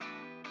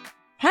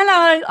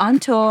Hello, I'm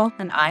Tor.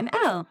 And I'm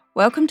Elle.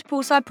 Welcome to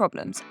Poolside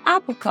Problems, our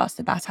podcast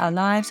about our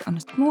lives on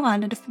a small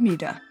island of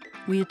Bermuda.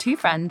 We are two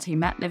friends who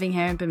met living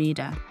here in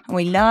Bermuda, And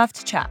we love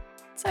to chat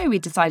so we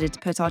decided to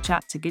put our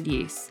chat to good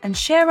use, and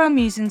share our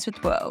musings with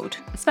the world.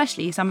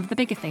 especially some of the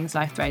bigger things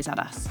life throws at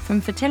us,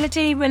 From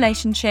fertility,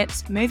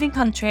 relationships, moving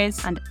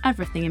countries. and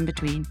everything in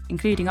between,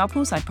 including our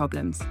poolside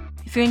problems.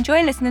 If you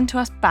enjoy listening to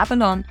us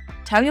babble on,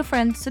 tell your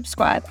friends,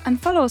 subscribe, and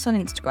follow us on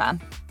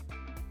Instagram.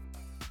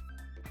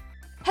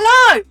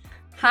 Hello!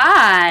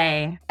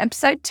 Hi!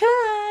 Episode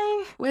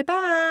 2. We're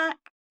back!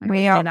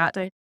 We are.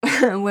 That,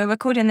 We're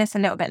recording this a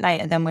little bit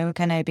later than we were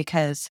going to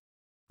because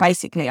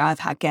basically I've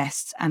had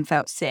guests and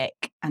felt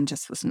sick and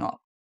just was not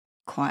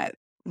quite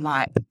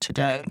right to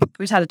do.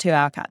 We've had a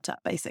 2-hour catch up,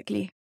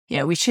 basically.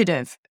 Yeah, we should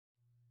have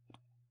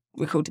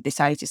recorded this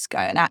ages ago,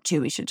 and actually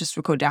we should just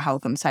record our whole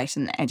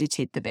conversation and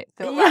edited the bit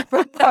for the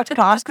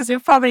podcast because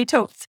we've probably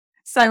talked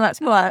so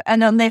much more.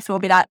 And on this we'll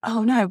be like,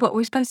 oh no, what were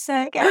we supposed to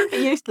say again?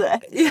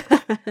 Useless.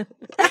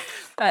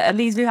 But at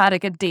least we've had a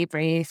good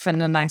debrief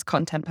and a nice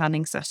content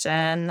planning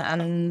session,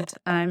 and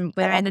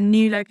we're in a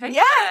new location.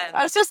 Yeah,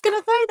 I was just going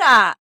to say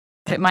that.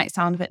 It might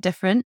sound a bit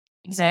different,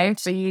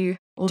 for you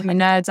all the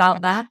nerds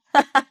out there.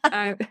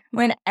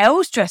 We're in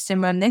Elle's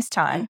dressing room this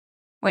time,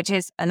 which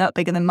is a lot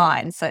bigger than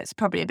mine, so it's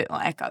probably a bit more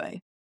echoey.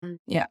 Mm.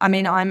 Yeah, I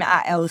mean, I'm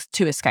at Elle's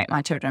to escape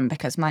my children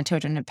because my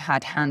children have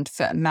had hand,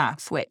 foot and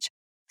mouth, which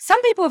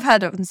some people have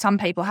heard of and some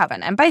people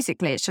haven't. And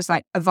basically it's just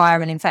like a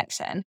viral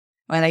infection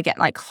where they get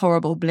like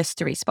horrible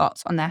blistery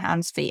spots on their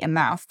hands, feet and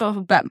mouth.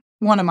 But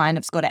one of mine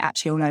has got it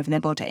actually all over their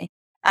body.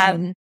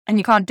 And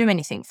you can't do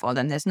anything for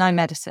them. There's no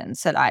medicine.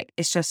 So like,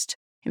 it's just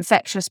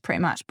infectious pretty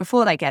much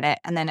before they get it.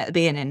 And then at the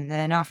beginning, and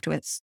then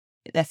afterwards,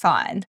 they're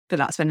fine. But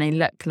that's when they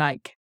look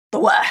like The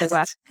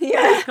worst.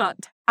 Yeah.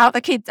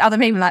 Other people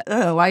are like,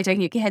 oh, why are you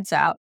taking your kids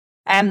out?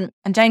 And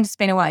James has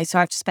been away, so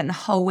I've just spent the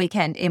whole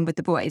weekend in with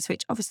the boys,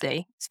 which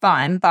obviously is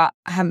fine, but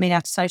I haven't been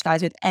able to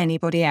socialise with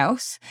anybody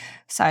else.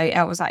 So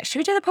I was like, should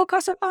we do the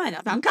podcast online?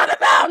 I'm coming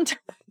round.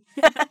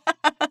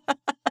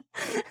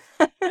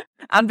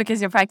 And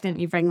because you're pregnant,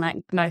 you bring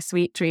like nice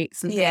sweet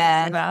treats and things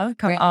as well.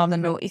 Come on, the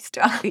naughty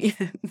stuff.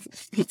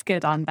 It's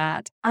good and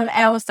bad. And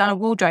Elle's done a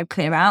wardrobe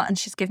clear out, and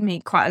she's given me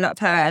quite a lot of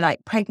her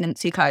like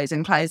pregnancy clothes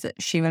and clothes that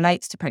she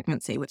relates to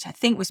pregnancy, which I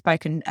think we've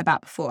spoken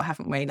about before,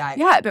 haven't we? Like,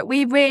 Yeah, but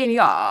we really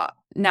are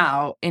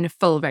now in a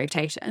full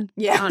rotation.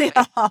 aren't we?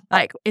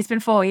 Like it's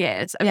been 4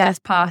 years of us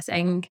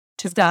passing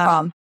to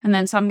stuff, and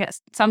then some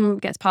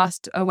gets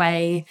passed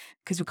away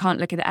because we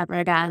can't look at it ever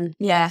again.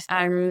 Yes.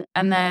 And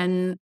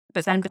then.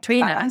 But then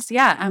between us,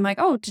 I'm like,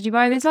 oh, did you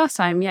borrow these last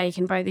time? Yeah, you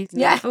can borrow these.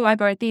 Yeah. Oh, I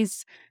borrowed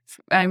these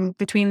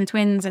between the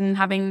twins and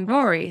having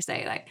Rory. So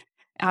like,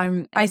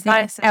 It's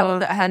nice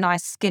Elle at her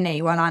nice skinny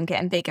while I'm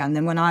getting bigger, and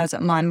then when I was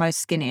at my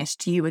most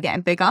skinniest, you were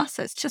getting bigger.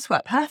 So it's just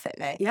worked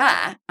perfectly.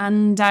 Yeah.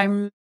 And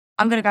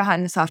I'm going to go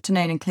home this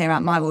afternoon and clear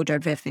out my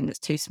wardrobe of everything that's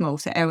too small.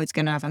 So Elle's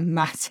going to have a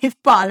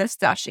massive pile of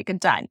stuff she can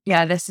take.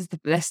 yeah, this is the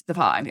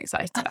part I'm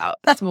excited about.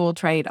 Small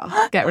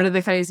trade-off. Get rid of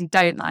the clothes you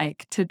don't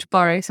like to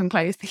borrow some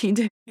clothes that you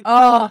do.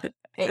 Oh,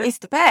 it is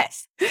the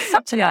best.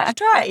 Such a Yeah. nice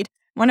trade.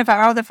 One of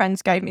our other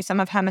friends gave me some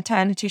of her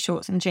maternity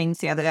shorts and jeans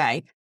the other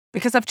day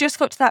because I've just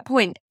got to that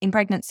point in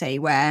pregnancy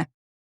where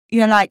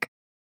you're like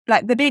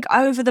the big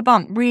over the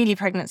bump, really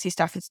pregnancy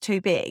stuff is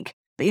too big.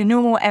 But your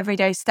normal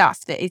everyday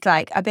stuff that is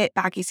like a bit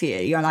baggy to you,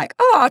 you're like,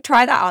 oh, I'll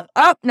try that on.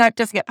 Oh, no, it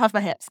doesn't get past my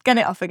hips. Get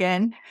it off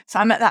again. So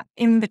I'm at that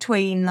in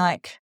between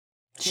like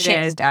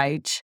shit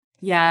stage.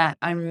 Yeah,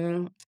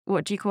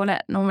 what do you call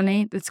it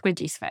normally? The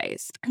squidgy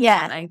phase.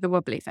 Yeah. Like the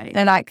wobbly phase.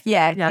 They're like,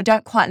 I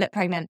don't quite look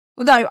pregnant.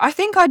 Although I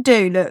think I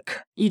do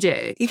look. You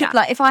do. You could,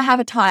 like, if I have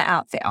a tight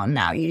outfit on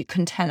now, you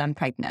can tell I'm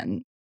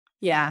pregnant.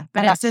 Yeah,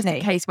 but And that's that's just the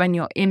me. case when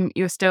you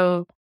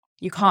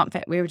can't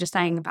fit. We were just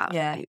saying about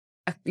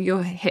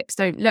your hips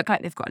don't look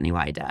like they've got any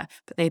wider,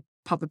 but they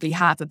probably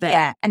have a bit.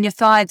 Yeah, and your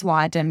thighs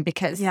widen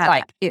because Yeah.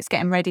 like it's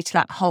getting ready to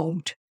like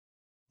hold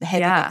the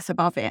heavy bits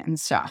above it and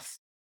stuff.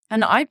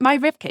 And my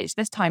rib cage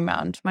this time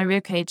round, my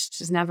rib cage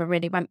just never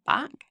really went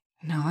back.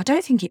 No, I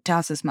don't think it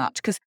does as much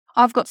because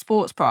I've got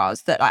sports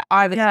bras that like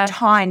I was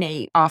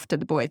tiny after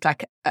the boys,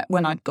 like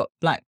when I got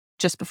like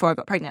just before I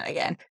got pregnant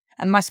again,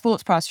 and my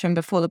sports bras from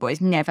before the boys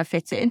never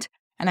fitted,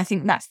 and I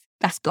think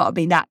that's got to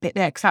be that bit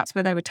there because that's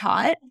where they were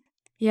tight.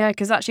 Yeah,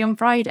 because actually on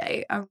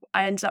Friday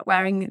I ended up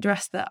wearing a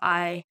dress that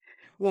I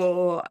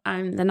wore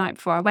the night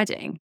before our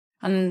wedding,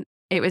 and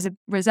it was a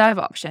reserve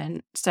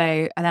option. So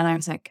and then I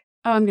was like,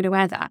 oh, I'm going to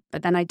wear that,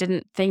 but then I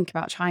didn't think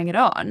about trying it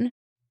on.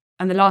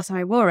 And the last time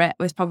I wore it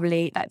was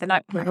probably like the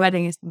night before the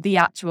wedding is the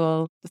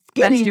actual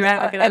best you're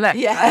ever going to look.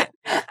 Yeah.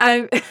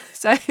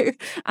 So,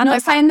 and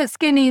Not saying that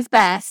skinny is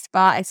best,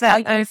 but it's how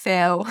you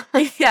feel.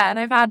 yeah, and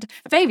I've had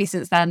a baby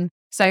since then,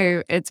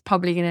 so it's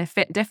probably going to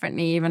fit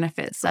differently, even if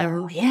it's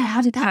Oh yeah,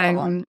 how did that go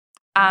on?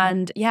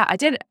 And yeah, I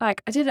did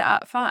it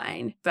out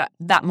fine, but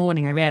that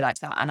morning I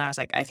realised that, and I was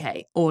like,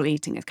 okay, all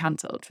eating is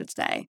cancelled for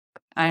today,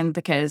 and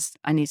because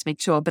I need to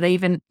make sure. But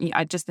even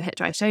just the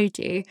picture I showed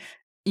you,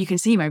 you can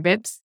see my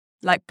ribs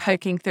like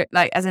poking through,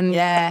 like as in,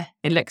 Yeah.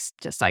 it looks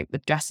just like the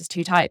dress is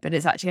too tight, but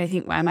it's actually, I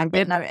think, where my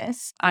rib,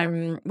 Notice.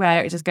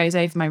 where it just goes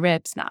over my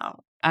ribs now,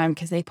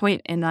 because they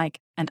point in like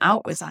an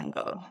outwards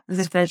angle, as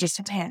if they're just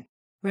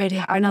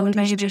really. I know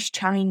they just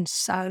change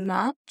so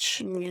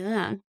much.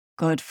 Yeah.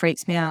 God,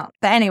 freaks me out.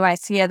 But anyway,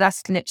 so yeah,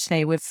 that's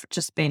literally, we've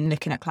just been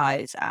looking at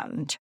clothes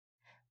and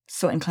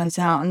sorting clothes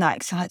out, and that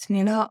excites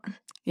me a lot.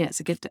 Yeah,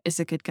 it's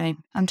a good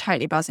game. I'm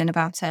totally buzzing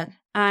about it.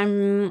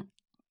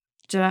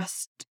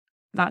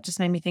 That just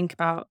made me think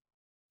about.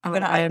 I'm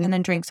going to open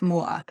and drink some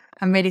water.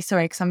 I'm really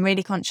sorry because I'm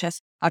really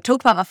conscious. I'll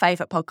talk about my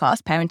favourite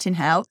podcast, Parenting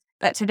Hell.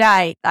 But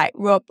today, like,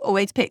 Rob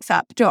always picks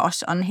up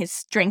Josh on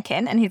his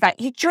drinking, and he's like,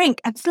 you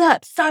drink and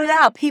slurp so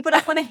loud. People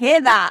don't want to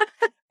hear that.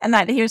 And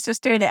like, he was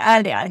just doing it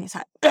earlier, and he's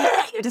like,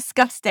 you're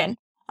disgusting.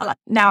 I'm like,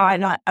 now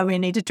I really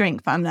need a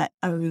drink. But I'm like,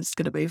 I'm just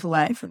going to move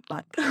away from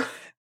like.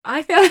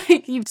 I feel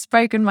like you've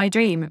spoken my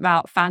dream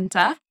about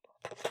Fanta.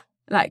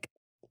 Like,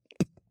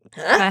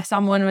 where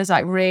someone was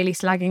like really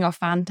slagging off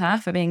Fanta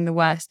for being the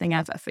worst thing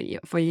ever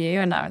for you.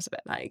 And I was a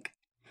bit like,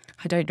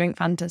 I don't drink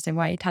Fanta, so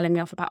why are you telling me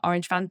off about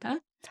orange Fanta?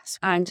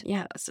 And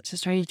yeah, that's such a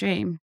strange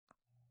dream.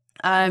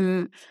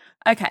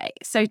 Okay,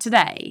 so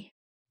today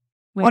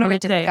What are we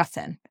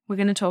discussing? We're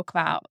going to talk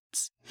about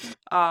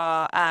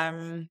our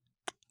I'm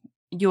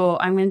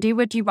going to do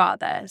would you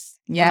rathers,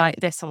 like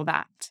this or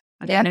that.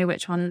 I don't know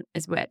which one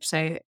is which,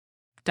 so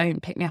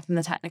don't pick me up on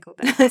the technical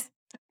bit.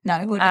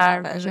 No, we'll do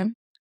that version.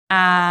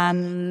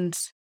 And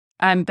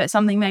but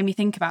something made me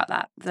think about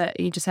that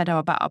you just said,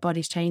 about our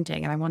bodies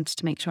changing, and I wanted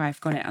to make sure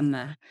I've got it on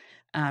the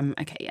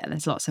okay, yeah,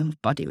 there's lots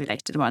of body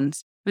related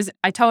ones.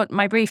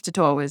 My brief to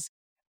Tor was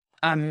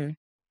a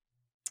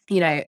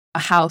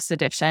house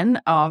edition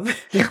of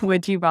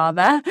Would You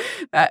Rather,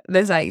 but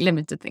there's like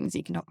limited things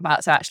you can talk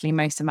about, so actually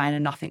most of mine are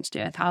nothing to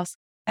do with house.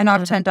 And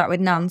I've turned up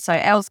with none. So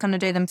Elle's going to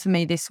do them for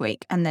me this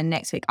week. And then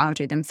next week I'll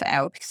do them for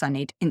Elle because I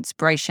need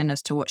inspiration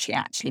as to what she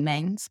actually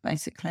means,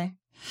 basically.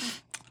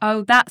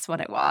 Oh, that's what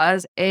it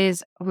was,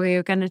 is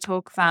we're going to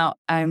talk about,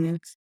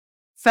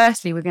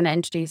 firstly, we're going to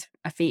introduce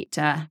a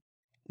feature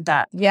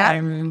that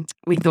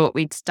we thought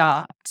we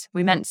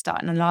meant to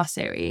start in the last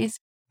series,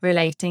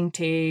 relating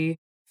to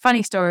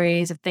funny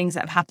stories of things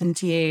that have happened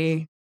to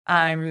you,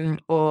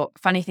 or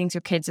funny things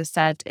your kids have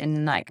said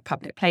in like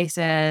public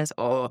places,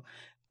 or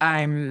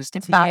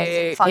embarrassing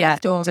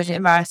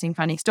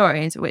funny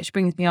stories, which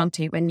brings me on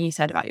to when you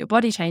said about your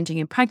body changing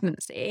in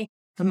pregnancy,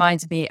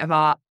 reminds me of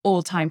our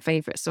all-time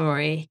favourite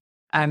story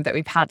that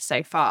we've had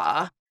so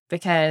far,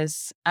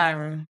 because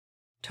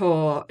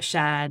Tor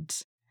shared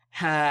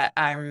her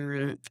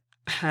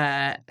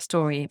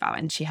story about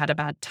when she had a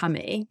bad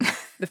tummy.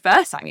 The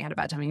first time you had a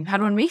bad tummy. You've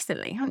had one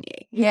recently, haven't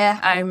you?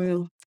 Yeah.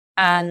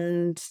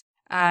 And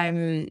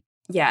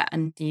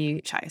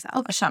you shot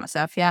yourself. I shot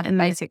myself, yeah,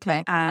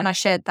 basically. And I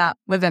shared that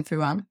with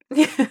everyone.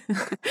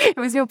 It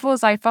was your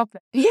poolside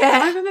problem. Yeah.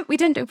 I remember we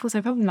didn't do a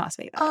poolside problem last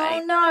week.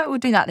 No, we'll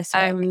do that this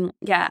week.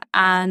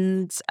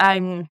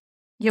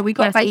 We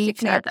got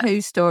basically a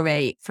poo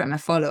story from a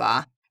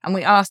follower, and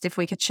we asked if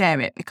we could share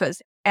it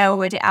because Elle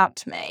read it out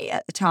to me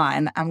at the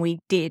time, and we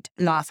did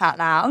laugh out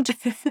loud.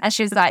 And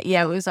she was like, we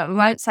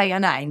won't say your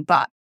name,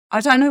 but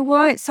I don't know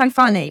why it's so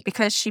funny,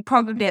 because she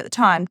probably at the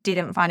time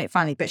didn't find it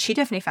funny, but she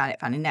definitely found it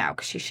funny now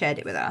because she shared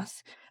it with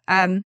us.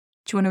 Do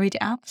you want to read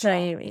it out?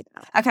 Shall you read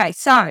that? Okay,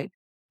 so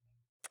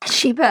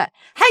she put,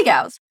 hey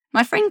girls,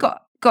 my friend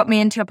got me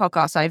into a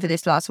podcast over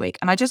this last week,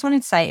 and I just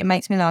wanted to say it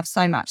makes me laugh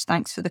so much.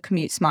 Thanks for the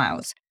commute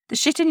smiles. The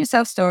shit in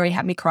yourself story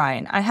had me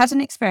crying. I had an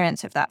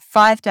experience of that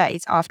 5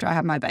 days after I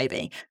had my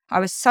baby.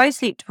 I was so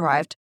sleep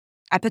deprived.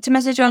 I put a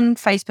message on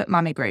Facebook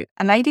mummy group.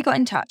 A lady got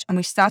in touch and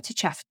we started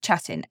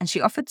chatting, and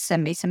she offered to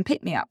send me some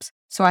pick-me-ups.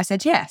 So I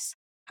said yes.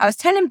 I was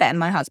telling Ben,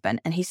 my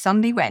husband, and he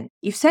suddenly went,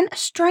 you've sent a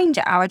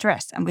stranger our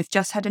address and we've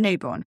just had a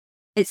newborn.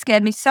 It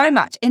scared me so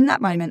much. In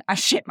that moment, I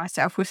shit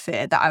myself with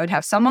fear that I would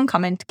have someone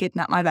come in to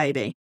kidnap my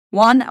baby.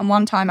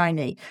 One time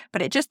only.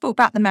 But it just brought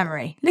back the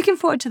memory. Looking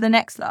forward to the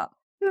next lot.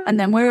 And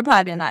then we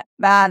replied being like,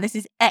 this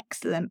is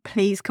excellent.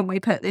 Please, can we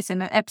put this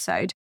in an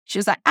episode? She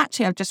was like,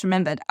 actually, I've just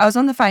remembered. I was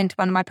on the phone to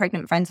one of my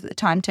pregnant friends at the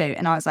time too.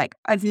 And I was like,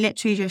 I've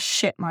literally just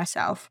shit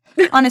myself.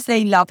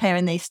 Honestly, love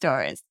hearing these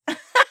stories.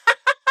 Imagine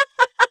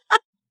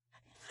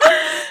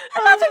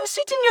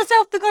shitting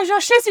yourself because you're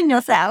shitting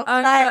yourself.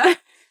 Oh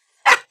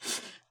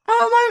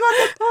my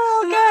God, the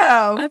poor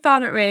girl. I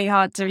found it really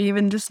hard to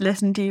even just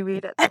listen to you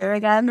read it through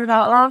again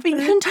without laughing.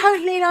 You can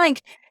totally,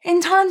 like,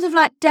 in times of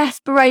like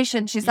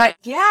desperation, she's like,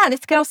 this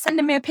girl's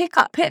sending me a pick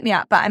me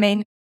up. But I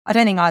mean, I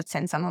don't think I'd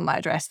send someone my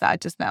address that I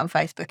just met on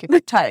Facebook.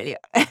 If totally.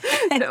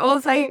 And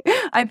also,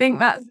 I think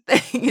that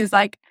thing is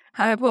like,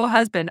 her poor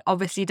husband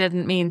obviously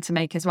didn't mean to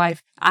make his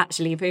wife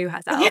actually poo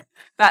herself. Yeah.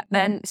 But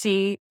then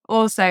she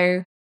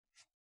also,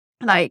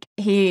 like,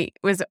 he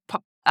was...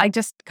 I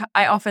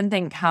often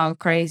think how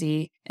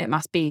crazy it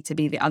must be to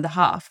be the other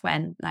half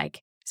when,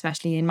 like,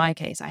 especially in my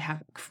case, I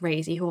have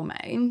crazy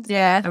hormones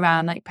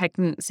around like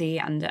pregnancy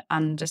and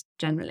just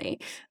generally.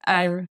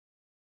 But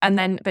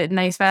in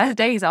those first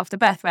days after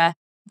birth where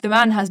the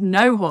man has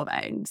no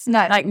hormones.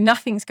 No. Like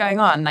nothing's going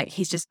on. Like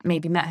he's just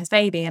maybe met his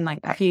baby and like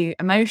a few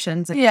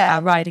emotions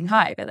are riding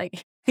high. But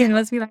like he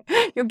must be like,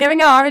 you're giving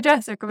her our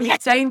address, you're going to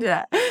change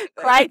it.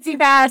 Crazy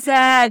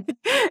person.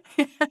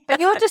 But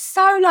you're just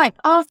so like,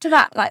 after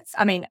that, like,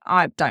 I mean,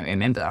 I don't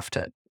remember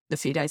after the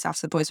few days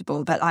after the boys were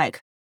born, but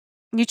like,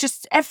 you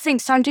just,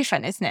 everything's so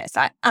different, isn't it? It's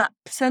like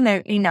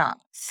absolutely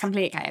nuts.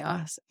 Complete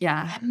chaos.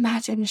 Yeah.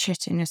 Imagine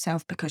shitting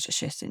yourself because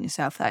you're shitting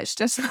yourself. That's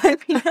just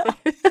like,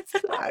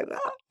 so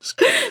much.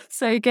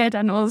 So good.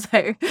 And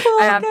also, I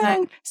have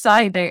a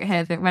side note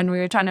here that when we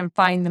were trying to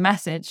find the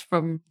message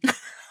from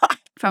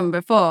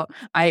before,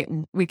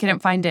 we couldn't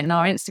find it in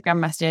our Instagram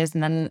messages,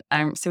 and then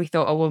so we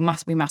thought, oh,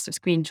 we must have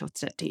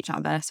screenshotted it to each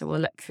other, so we'll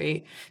look through.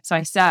 So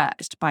I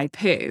searched by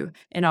poo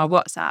in our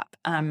WhatsApp,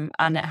 and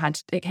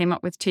it came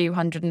up with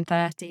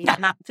 230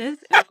 matches in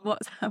our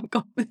WhatsApp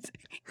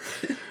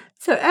conversation.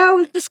 So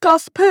Elle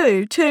discussed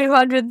poo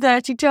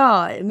 230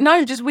 times.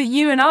 No, just with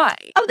you and I.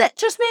 Oh, that's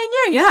just me and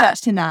you. Yeah,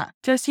 searched in that.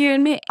 Just you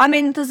and me. I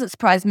mean, it doesn't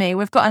surprise me.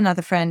 We've got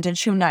another friend, and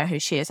she'll know who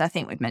she is. I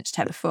think we've mentioned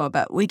her before,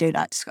 but we do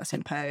like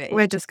discussing poo.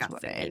 We're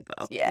discussing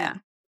people. Yeah.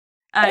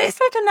 But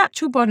it's like a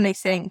natural bodily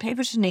thing.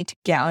 People just need to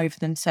get over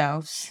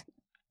themselves.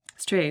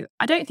 It's true.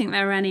 I don't think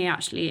there are any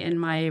actually in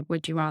my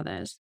would you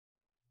rathers.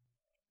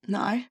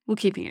 No. We're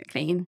keeping it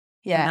clean.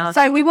 Yeah.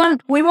 So we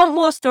want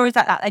more stories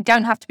like that. They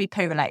don't have to be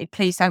poo related.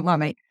 Please don't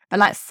worry. But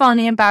like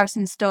funny,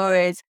 embarrassing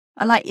stories.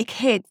 I like your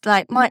kids.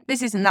 Like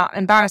this isn't that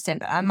embarrassing,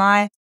 but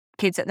my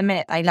kids at the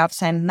minute, they love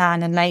saying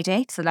man and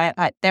lady. So they're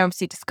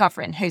obviously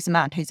discovering who's a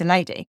man, who's a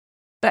lady.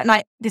 But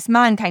like this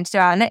man came to do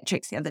our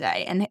electrics the other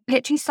day, and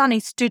literally Sonny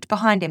stood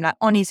behind him, like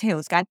on his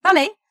heels, going,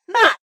 "Mummy,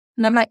 Matt."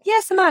 And I'm like,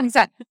 "Yes, the man." He's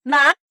like,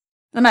 "Matt."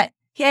 I'm like,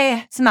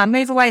 "Yeah, it's a man.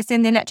 Move away, it's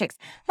in the electrics."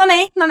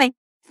 "Mummy,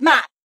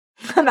 Matt."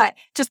 I'm like,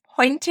 just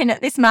pointing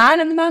at this man,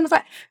 and the man was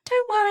like,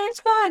 "Don't worry,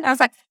 it's fine." I was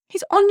like,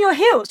 "He's on your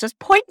heels, just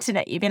pointing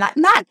at you, being like,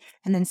 man."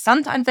 And then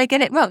sometimes they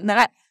get it wrong. They're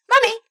like,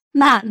 "Mummy,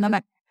 man." And I'm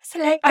like, "It's a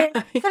lady,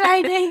 it's a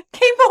lady.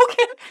 Keep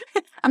walking."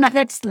 I'm like,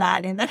 they're just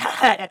learning.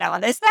 I don't know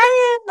what they're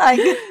saying. Like,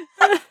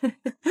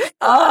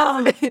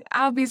 oh,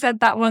 Albie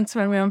said that once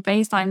when we were on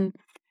FaceTime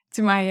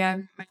to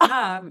my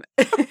mum.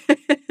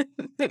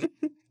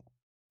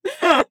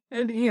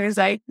 And he was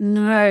like,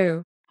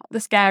 "No,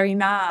 the scary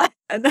man."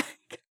 And then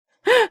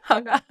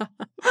hung up.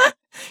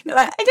 You're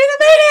like, "I didn't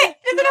mean it. I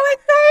didn't know what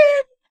I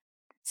said."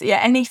 So yeah,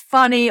 any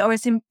funny or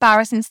as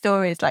embarrassing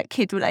stories, like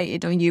kid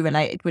related or you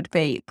related, would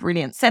be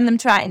brilliant. Send them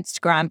to our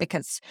Instagram,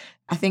 because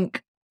I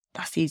think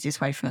that's the easiest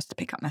way for us to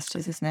pick up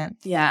messages, isn't it?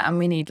 Yeah, and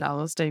we need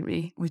lols, don't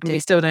we? We do. We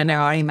still don't know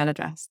our email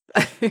address.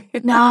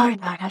 No,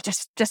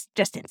 just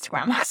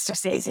Instagram. That's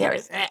just easier,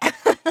 isn't it?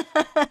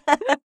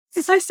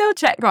 So I still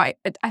check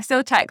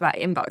that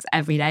inbox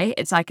every day.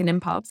 It's like an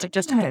impulse. So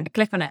just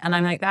click on it, and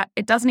I'm like that.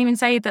 It doesn't even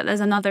say that there's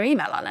another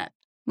email on it.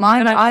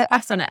 Mine, I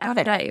press on it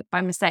every day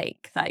by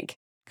mistake. Like,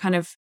 kind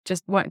of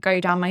just won't go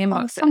down my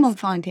inbox. Someone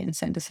find it and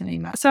send us an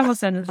email. Someone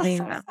send us an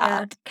email.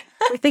 Yeah.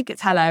 I think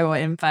it's hello or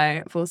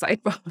info.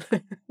 Poolside Problems.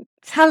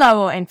 It's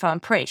hello or info, I'm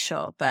pretty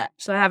sure. But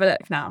shall I have a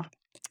look now?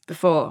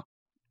 Before.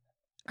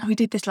 We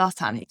did this last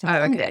time.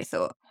 Okay. I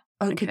thought.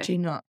 Could you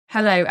not?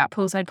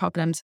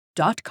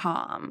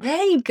 hello@poolsideproblems.com.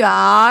 There you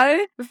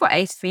go. We've got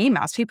 83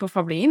 emails. People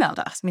probably emailed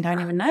us. We don't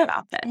even know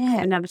about it.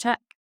 Yeah. We never check.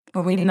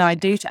 Well, I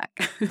do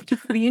check.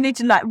 You need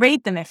to like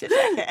read them if you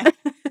check it.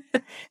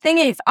 Thing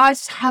is, I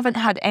just haven't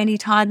had any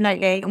time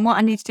lately, and what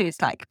I need to do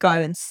is like go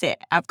and sit.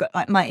 I've got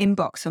like my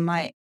inbox on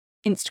my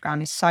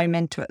Instagram is so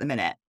mental at the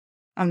minute.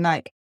 I'm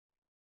like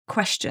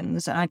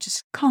questions, and I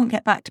just can't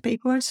get back to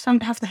people. I just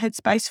don't have the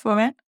headspace for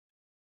it.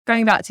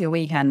 Going back to your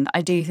weekend,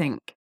 I do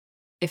think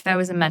if there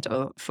was a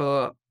medal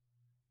for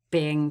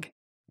being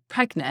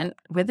pregnant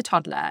with a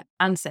toddler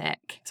and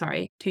sick,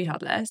 2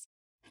 toddlers,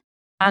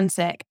 and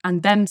sick,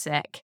 and them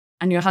sick,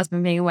 and your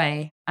husband being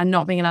away and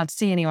not being allowed to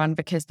see anyone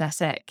because they're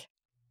sick,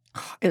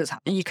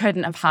 you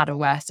couldn't have had a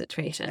worse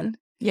situation.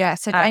 Yeah,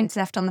 so James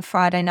left on the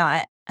Friday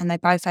night, and they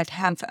both had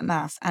hand, foot and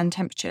mouth and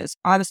temperatures.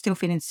 I was still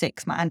feeling sick,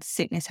 so my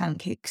anti-sickness hadn't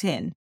kicked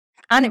in.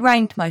 And it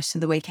rained most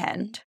of the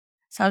weekend.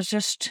 So I was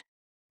just...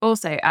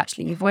 Also,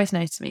 actually, you voice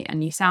noted me,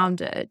 and you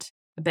sounded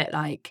a bit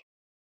like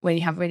when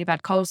you have really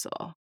bad cold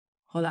sore,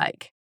 or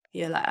like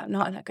you're like,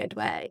 not in a good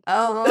way.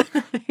 Oh.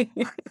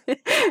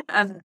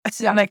 And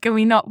so I'm like, can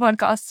we not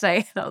podcast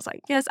today? And I was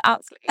like, yes,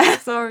 absolutely.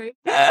 Sorry.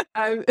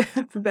 I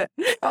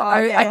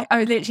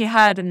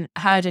literally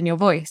heard in your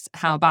voice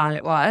how bad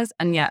it was.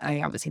 And yet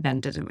I obviously then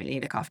didn't really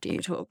look after you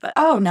at all. But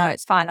oh no,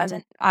 it's fine.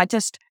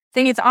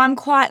 Thing is, I'm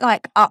quite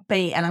like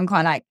upbeat, and I'm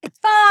quite like, it's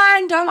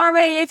fine, don't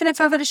worry, even if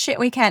I've had a shit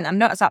weekend. I'm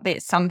not as upbeat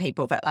as some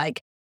people, but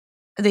like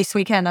this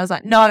weekend I was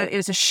like, no, it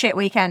was a shit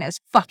weekend. It was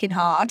fucking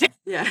hard.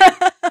 Yeah.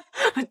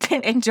 I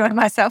didn't enjoy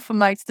myself for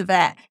most of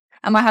it.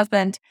 And my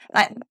husband,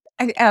 like,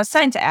 I was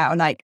saying to Al,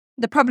 like,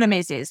 the problem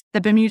is the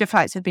Bermuda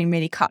flights have been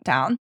really cut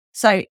down.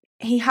 So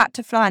he had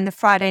to fly on the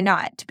Friday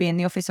night to be in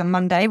the office on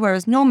Monday,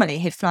 whereas normally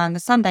he'd fly on the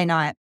Sunday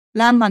night,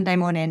 land Monday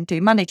morning, do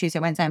Monday, Tuesday,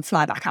 Wednesday, and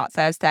fly back out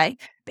Thursday.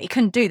 But he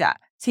couldn't do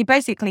that. So he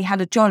basically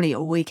had a jolly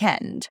all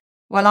weekend,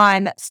 while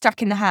I'm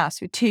stuck in the house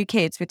with 2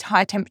 kids with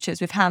high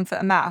temperatures, with hand, foot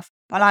and mouth,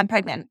 while I'm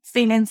pregnant,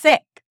 feeling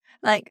sick.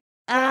 Like,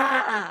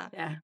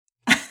 Yeah.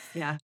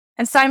 Yeah.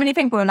 And so many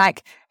people are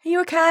like, are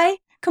you okay?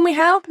 Can we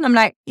help? And I'm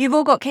like, you've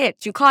all got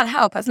kids. You can't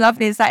help. As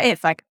lovely as that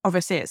is. Like,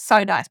 obviously, it's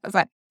so nice. But it's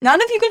like,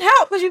 none of you can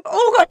help because you've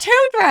all got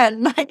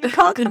children. Like, you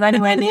can't come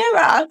anywhere near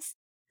us.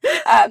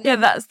 Yeah,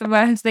 that's the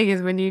worst thing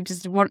is when you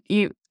just want,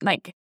 you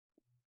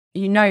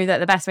know that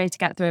the best way to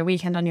get through a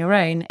weekend on your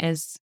own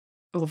is,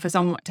 or for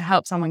someone to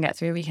help someone get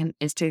through a weekend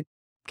is to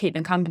keep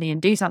them company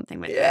and do something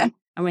with them.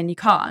 And when you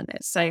can't,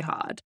 it's so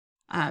hard.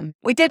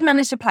 We did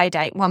manage to play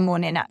date one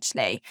morning,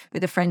 actually,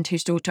 with a friend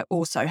whose daughter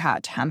also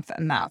had hand, foot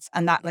and mouth.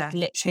 And that was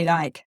literally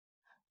like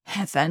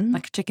heaven.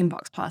 Like a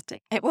chickenpox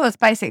party. It was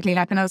basically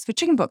like an Oxford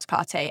chickenpox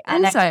party.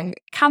 And so,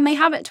 can they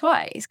have it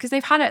twice? Because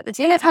they've had it at the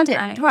they've had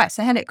it twice.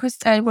 They had it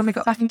when we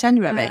got back in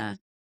January. Yeah.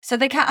 So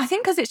they can't, I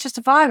think because it's just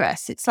a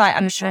virus, it's like,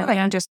 I'm sure they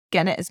can just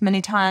get it as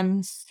many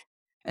times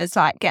as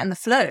like getting the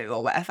flu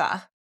or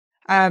whatever.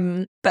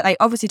 But they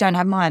obviously don't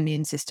have my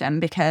immune system,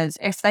 because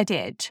if they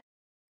did,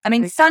 I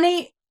mean,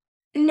 Sunny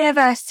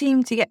never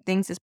seemed to get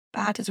things as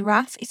bad as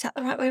Raph. Is that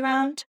the right way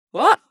around?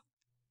 What?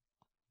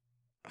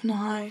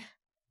 No.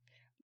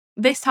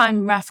 This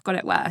time Raph got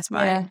it worse,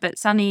 right? Yeah. But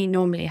Sunny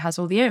normally has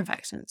all the ear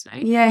infections, no?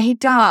 Yeah, he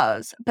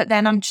does. But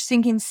then I'm just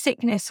thinking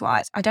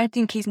sickness-wise, I don't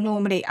think he's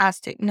normally as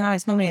sick. No,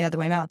 it's normally the other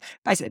way around.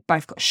 Basically,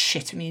 both got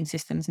shit immune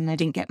systems and they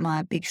didn't get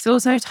my big... It's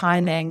also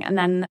timing. And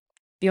then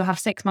you'll have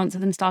 6 months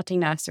of them starting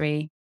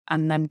nursery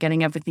and them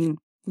getting everything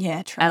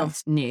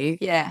else new.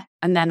 Yeah.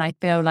 And then I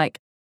feel like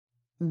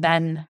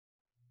then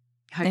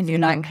you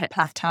like hit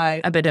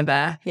plateau. A bit of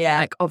a... Yeah.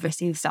 Like,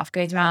 obviously, stuff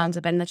goes around.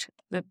 But then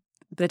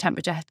the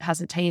temperature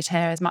hasn't changed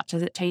here as much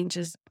as it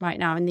changes right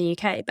now in the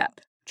UK,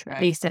 but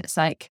at least it's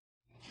like,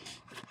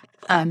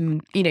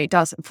 it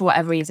does, for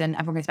whatever reason,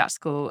 everyone goes back to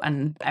school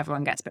and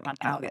everyone gets a bit run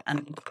out,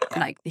 and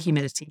like the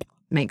humidity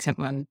makes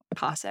everyone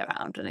pass it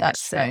around and it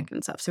gets sick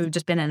and stuff. So we've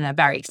just been in a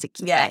very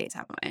sticky phase,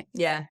 haven't we?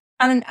 Yeah.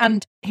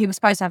 And he was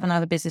supposed to have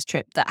another business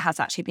trip that has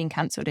actually been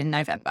cancelled in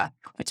November,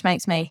 which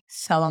makes me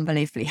so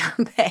unbelievably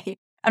happy.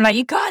 I'm like,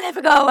 you can't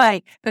ever go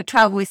away. But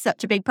travel is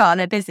such a big part of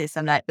their business.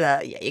 I'm like,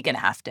 yeah, you're going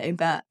to have to.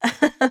 But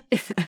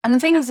and the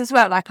thing is as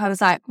well, like I was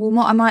like, well,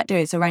 what I might do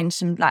is arrange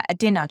some like a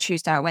dinner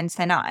Tuesday or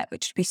Wednesday night,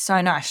 which would be so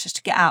nice just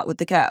to get out with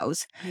the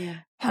girls. Yeah.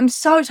 I'm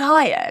so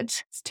tired.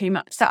 It's too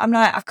much. So I'm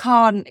like, I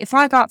can't, if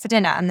I go out for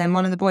dinner and then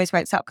one of the boys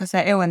wakes up because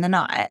they're ill in the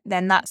night,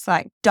 then that's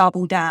like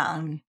double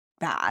down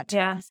bad.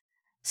 Yeah.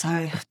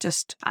 So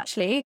just...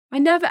 Actually, I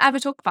never ever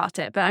talk about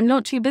it, but I'm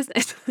launching a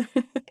business.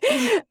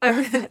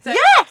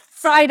 Yes!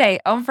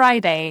 On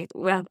Friday,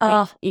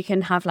 well, you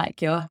can have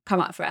like your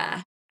come up for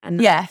air.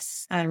 And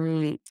yes.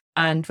 And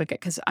we're good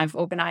because I've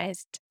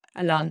organised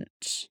a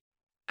lunch.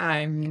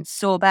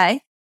 Sorbet.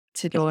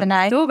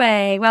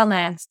 Sorbet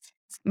Wellness.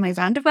 My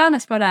brand of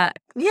wellness product.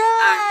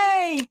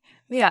 Yay!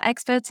 We are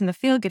experts in the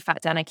feel good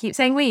factor, and I keep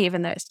saying we,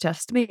 even though it's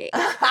just me.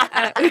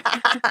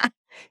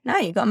 No,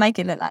 you've got to make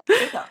it look like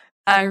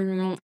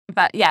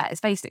but yeah,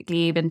 it's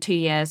basically been 2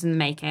 years in the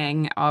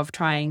making of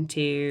trying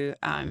to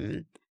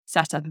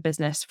set up a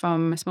business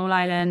from a small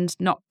island,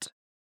 not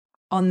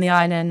on the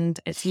island.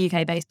 It's a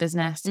UK-based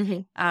business.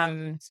 Mm-hmm.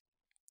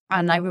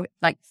 And I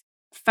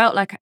felt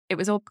like it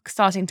was all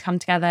starting to come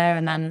together,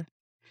 and then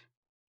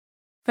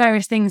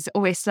various things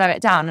always slow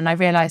it down. And I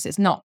realised it's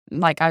not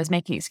like I was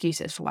making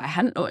excuses for why I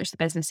hadn't launched the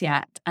business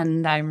yet.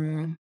 And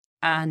then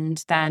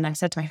I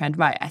said to my friend,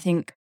 right, I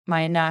think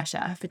my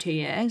inertia for 2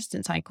 years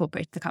since I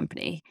incorporated the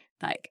company,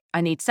 like I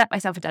need to set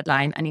myself a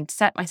deadline. I need to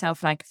set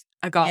myself like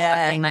a goal,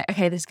 thing, like,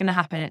 okay, this is going to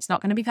happen. It's not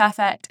going to be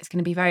perfect. It's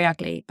going to be very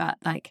ugly, but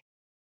like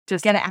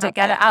just get it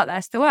out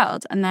there to the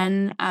world. And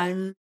then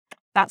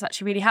that's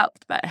actually really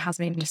helped, but it has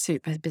made me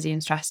super busy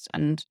and stressed.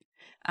 And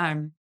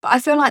but I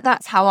feel like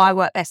that's how I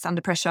work best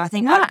under pressure. I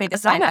think that would be the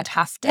same. I'd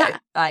have to.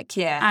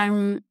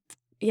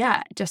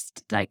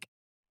 Just like,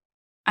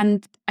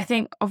 and I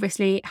think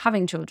obviously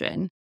having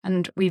children,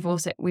 and we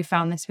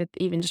found this with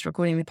even just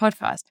recording the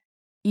podcast,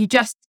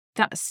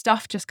 that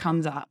stuff just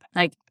comes up.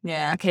 Like,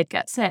 a kid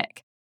gets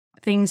sick,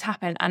 things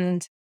happen,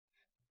 and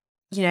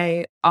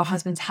our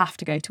husbands have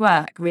to go to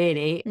work,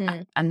 really.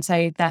 And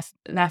so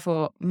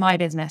therefore my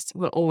business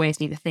will always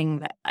be the thing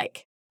that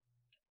like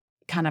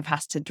kind of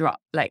has to drop.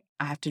 Like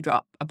I have to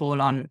drop a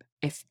ball on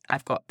if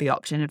I've got the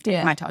option of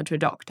taking my child to a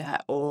doctor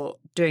or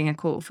doing a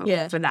call for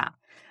that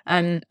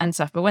and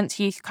stuff. But once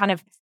you kind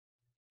of,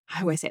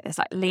 I always say this,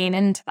 like lean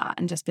into that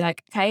and just be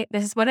like, okay,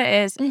 this is what it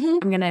is. I'm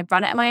going to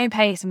run it at my own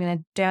pace. I'm going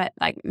to do it.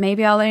 Like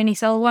maybe I'll only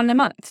sell one a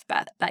month,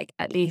 but like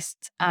at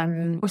least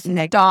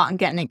start and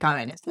getting it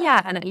going.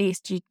 Yeah, and at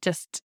least you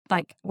just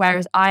like.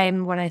 Whereas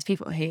I'm one of those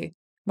people who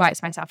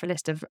writes myself a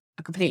list of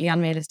a completely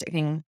unrealistic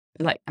thing,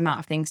 like amount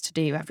of things to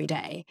do every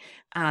day,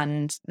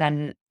 and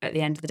then at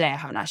the end of the day, I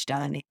haven't actually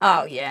done anything.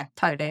 Oh yeah,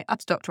 totally.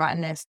 I've stopped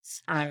writing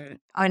lists. I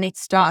need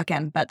to start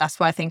again, but that's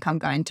why I think I'm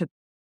going to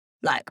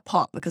like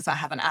pop, because I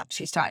haven't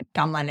actually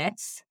done my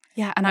lists.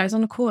 Yeah, and I was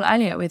on a call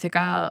earlier with a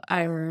girl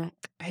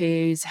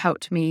who's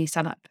helped me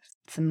set up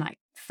some like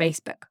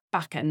Facebook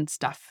backend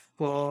stuff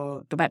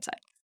for the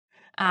website.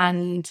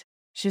 And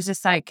she was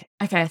just like,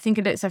 okay, I think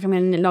it looks like I'm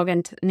going to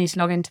need to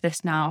log into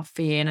this now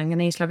for you. And I'm going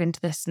to need to log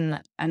into this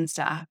and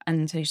stuff.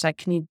 And so she's like,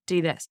 can you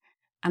do this?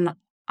 And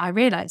I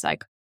realized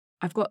like,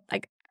 I've got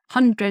like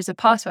hundreds of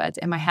passwords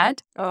in my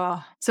head.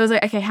 Oh. So I was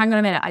like, okay, hang on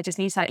a minute. I just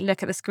need to like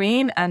look at the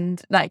screen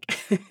and like,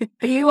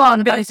 you are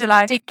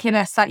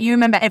ridiculous. Like you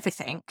remember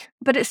everything.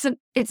 But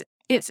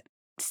it's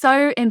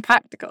so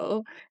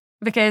impractical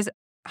because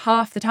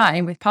half the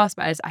time with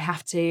passwords, I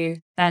have to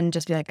then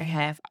just be like,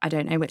 okay, I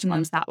don't know which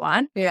one's that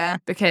one. Yeah.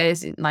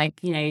 Because like,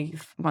 you know,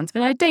 you've once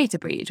been a data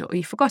breach or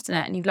you've forgotten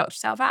it and you've locked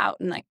yourself out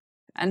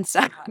and so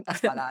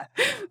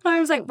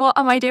I was like, what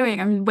am I doing?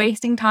 I'm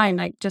wasting time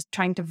like just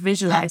trying to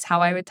visualize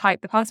how I would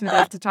type the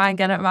password to try and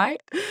get it right.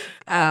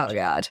 Oh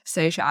God,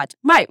 so sad.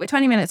 Right, we're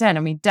 20 minutes in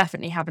and we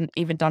definitely haven't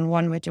even done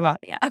one would you rather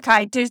yet.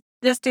 Okay,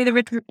 let's do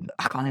the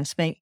I can't even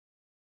speak.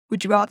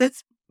 Would you rather?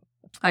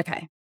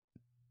 Okay.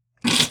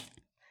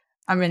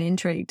 I'm really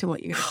intrigued to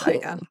what you're going to say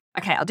again.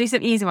 Okay, I'll do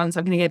some easy ones. So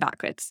I'm going to go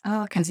backwards.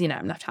 Oh, okay. Because, you know,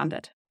 I'm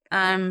left-handed.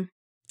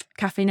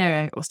 Cafe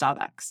Nero or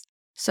Starbucks?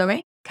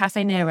 Sorry?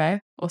 Cafe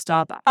Nero or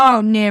Starbucks?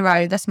 Oh,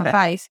 Nero. That's my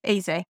face.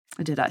 Easy.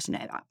 I did actually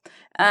know that.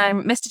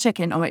 Mr.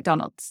 Chicken or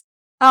McDonald's?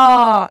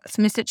 Oh,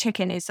 so Mr.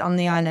 Chicken is on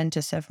the island,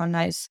 just so everyone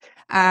knows.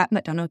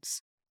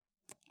 McDonald's.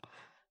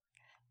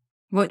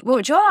 What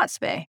would your answer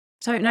be?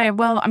 So, no,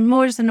 well, I'm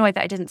more just annoyed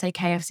that I didn't say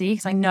KFC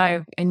because I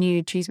know I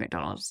knew choose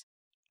McDonald's.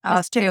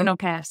 Oh, Chicken or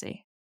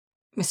KFC?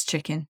 Mr.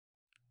 Chicken.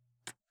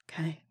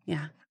 Okay,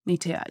 yeah, me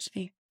too,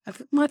 actually. I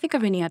think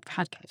I've only had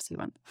KFC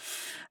once.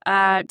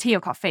 Tea or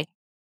coffee?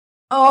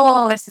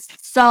 Oh, this is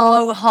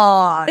so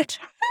hard.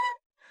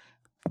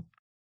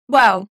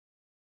 Well,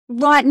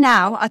 right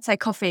now, I'd say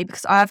coffee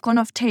because I've gone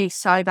off tea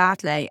so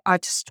badly. I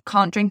just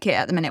can't drink it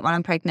at the minute when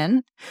I'm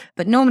pregnant.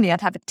 But normally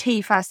I'd have a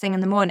tea first thing in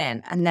the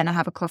morning and then I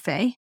have a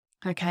coffee.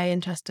 Okay,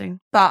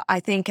 interesting. But I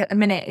think at the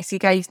minute, if you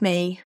gave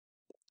me,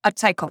 I'd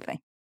say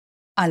coffee.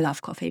 I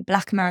love coffee.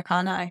 Black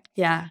Americano.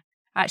 Yeah.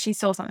 I actually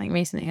saw something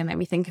recently that made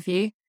me think of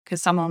you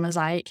because someone was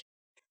like,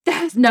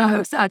 there's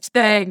no such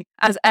thing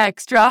as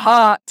extra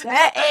hot.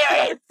 There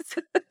is.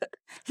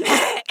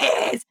 There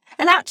is.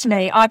 And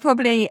actually, I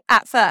probably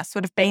at first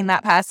would have been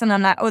that person.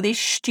 I'm like, oh, this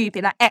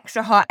stupid, like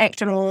extra hot,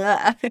 extra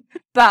blah.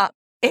 But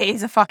it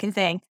is a fucking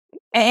thing.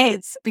 It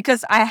is.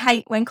 Because I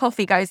hate when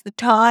coffee goes the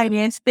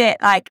tiniest bit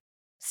like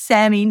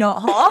semi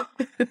not hot.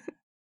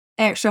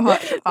 Extra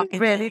hot.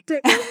 Really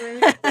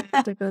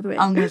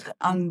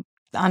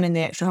I'm in the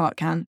extra hot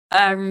can.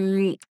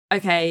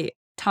 Okay,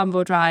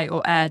 tumble dry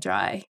or air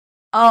dry?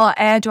 Oh,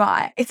 air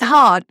dry. It's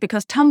hard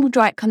because tumble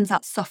dry it comes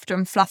out softer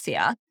and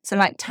fluffier. So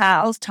like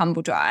towels,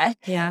 tumble dry.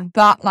 Yeah.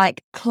 But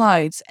like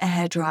clothes,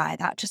 air dry.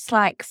 That just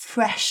like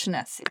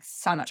freshness. It's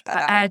so much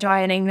better. Air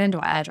dry in England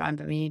or air dry in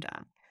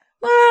Bermuda?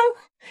 Well,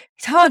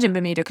 it's hard in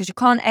Bermuda because you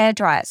can't air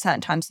dry at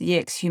certain times of the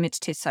year because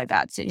humidity is so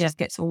bad. So it just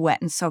gets all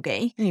wet and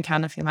soggy. You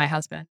can if you're my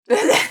husband.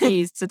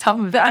 He's the top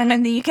of it. But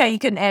in the UK, you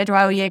couldn't air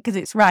dry all year because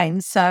it's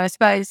rain. So I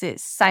suppose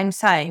it's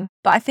same.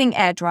 But I think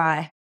air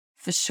dry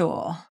for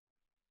sure.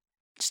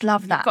 Just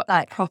love that. You've got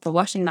like proper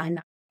washing line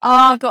now.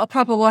 Oh, I've got a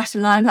proper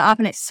washing line up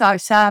and it's so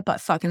sad, but I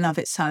fucking love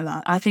it so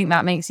much. I think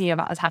that makes you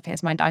about as happy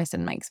as my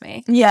Dyson makes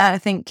me. Yeah, I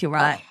think you're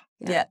right.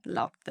 Yeah.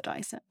 Love the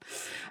Dyson.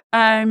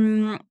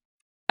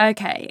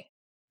 Okay.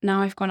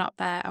 Now I've gone up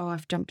there. Oh,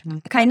 I've jumped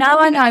in. Okay, now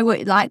I know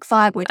what like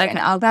vibe we're doing.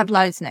 I'll have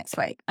loads next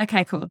week.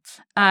 Okay, cool.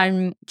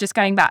 Just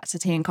going back to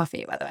tea and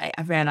coffee, by the way,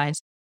 I've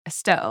realised I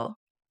still,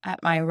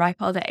 at my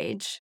ripe old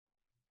age,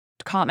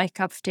 can't make a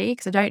cup of tea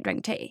because I don't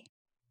drink tea.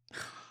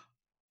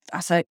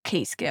 That's a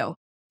key skill.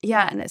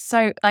 Yeah, and it's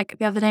so, like,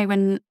 the other day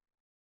when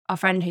our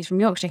friend who's from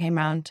Yorkshire came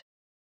round,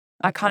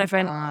 I kind of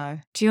went,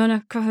 do you want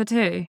a cup of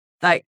tea?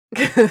 Like,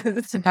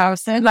 that's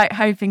embarrassing. Like,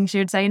 hoping she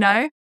would say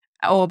no.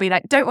 Or be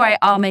like, don't worry,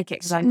 I'll make it.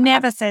 Because I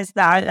never says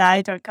that.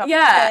 I don't come.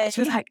 Yeah.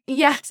 She was like,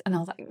 yes. And I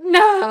was like,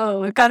 no,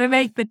 we've got to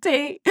make the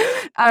tea.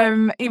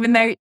 Even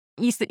though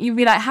you'd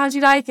be like, how do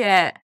you like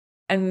it?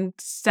 And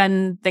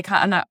then they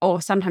can't,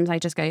 or sometimes I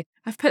just go,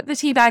 I've put the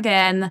tea bag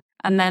in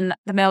and then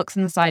the milk's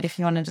on the side if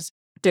you want to just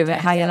do it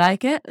how you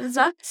like it.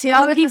 See,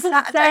 I would use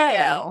that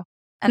day.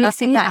 And I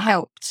think that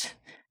helped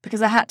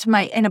because I had to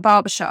make in a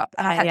barbershop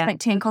and I had to make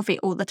tea and coffee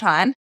all the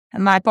time.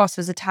 And my boss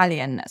was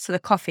Italian. So the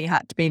coffee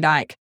had to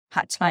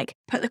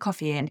put the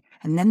coffee in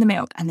and then the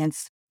milk and then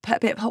put a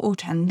bit of hot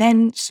water and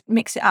then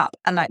mix it up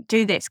and like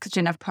do this because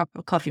you didn't have a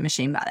proper coffee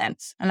machine back then.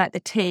 And like the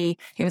tea,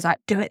 he was like,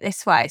 do it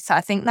this way. So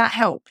I think that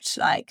helped,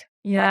 like,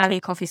 tea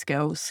coffee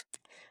skills.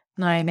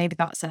 No, maybe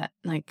that's it.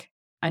 Like,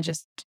 I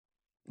just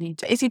need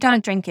to. If you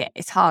don't drink it,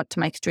 it's hard to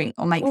make a drink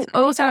or make.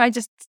 Also,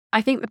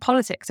 I think the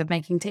politics of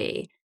making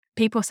tea,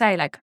 people say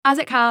like, as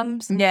it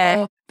comes,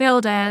 or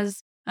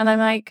builders. And I'm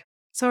like,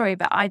 sorry,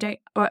 but I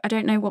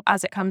don't know what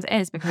as it comes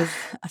is because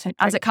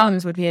as it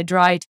comes would be a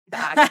dried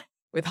bag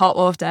with hot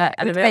water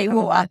and a bit of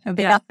water.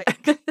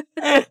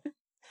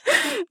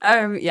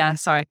 Yeah,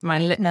 sorry, my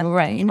little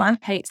brain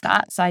hates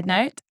that. Side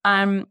note.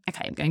 Okay,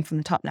 I'm going from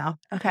the top now.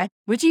 Okay.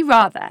 Would you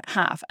rather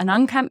have an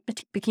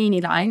unkempt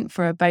bikini line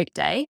for a boat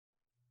day,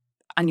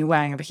 and you're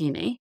wearing a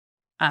bikini,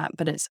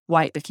 but it's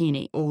white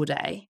bikini all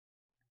day,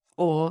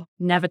 or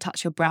never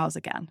touch your brows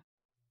again?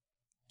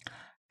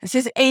 This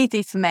is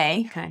easy for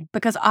me Okay.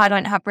 because I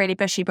don't have really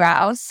bushy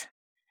brows.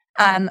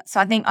 So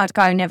I think I'd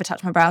go never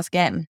touch my brows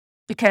again,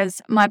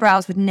 because my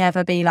brows would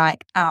never be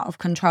like out of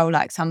control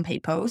like some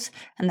people's.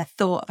 And the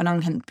thought of an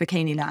unkempt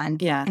bikini line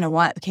in a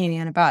white bikini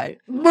and a bow,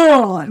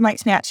 it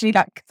makes me actually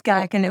like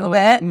gag a little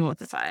bit.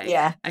 Mortified.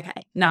 Yeah.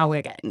 Okay, now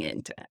we're getting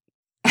into it.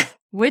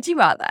 Would you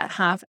rather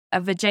have a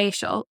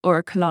vajacial or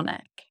a colonic?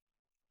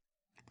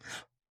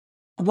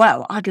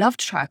 Well, I'd love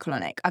to try a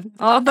colonic. But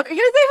you're going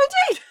to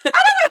say I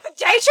don't know,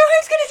 Jason,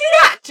 who's going to do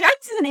that?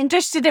 Jason's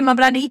interested in my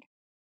bloody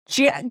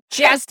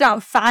just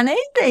up fanny.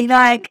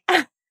 Like,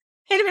 he'd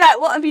be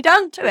like, what have you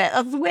done to it?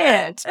 That's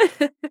weird.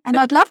 And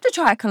I'd love to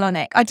try a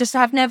colonic.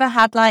 I've never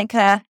had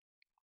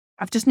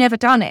I've just never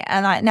done it.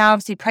 And like now,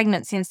 obviously,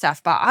 pregnancy and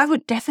stuff, but I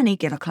would definitely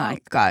give a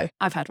colonic a go.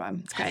 I've had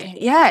one. It's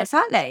great. Yeah,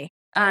 exactly.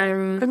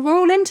 But we're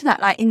all into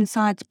that, like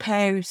inside the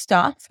poo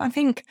stuff. I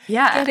think,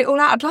 get it all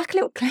out. I'd like a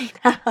little clean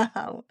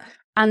out.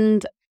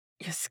 And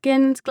your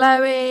skin's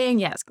glowing.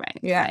 Yeah, it's great.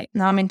 Yeah, right.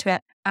 no, I'm into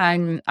it.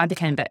 I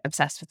became a bit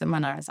obsessed with them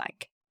when I was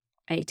like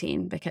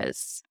 18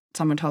 because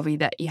someone told me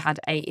that you had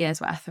 8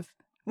 years worth of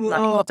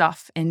like,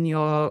 stuff in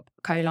your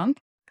colon.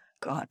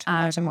 God,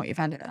 imagine what you've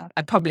had it out.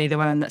 I'm probably the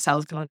one that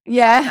sells colon.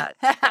 Yeah.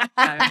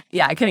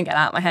 Yeah, I couldn't get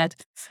that out of my head.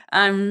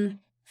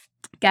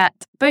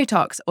 Get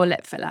Botox or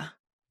lip filler?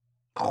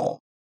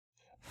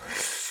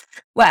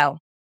 Well,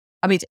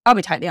 I'll be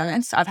totally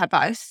honest. I've had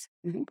both.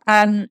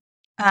 Mm-hmm.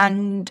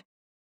 And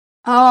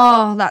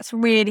that's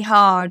really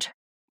hard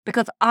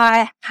because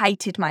I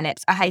hated my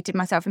lips. I hated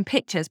myself in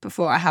pictures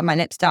before I had my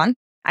lips done.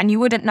 And you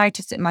wouldn't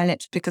notice it in my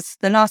lips because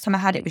the last time I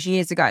had it was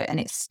years ago and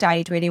it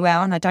stayed really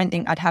well. And I don't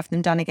think I'd have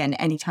them done again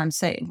anytime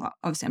soon. Well,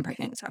 obviously I'm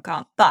pregnant, so I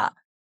can't. But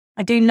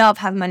I do love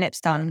having my lips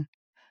done.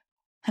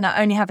 And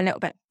I only have a little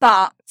bit.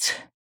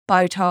 But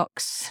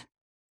Botox,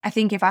 I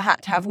think if I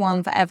had to have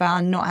one forever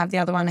and not have the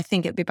other one, I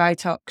think it'd be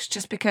Botox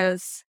just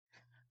because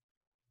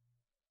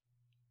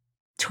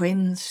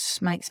twins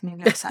makes me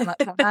look so much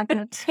of a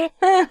magnet.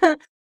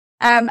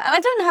 And I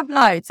don't have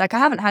loads. Like I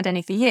haven't had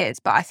any for years,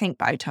 but I think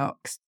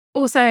Botox.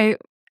 Also,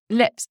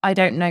 lips, I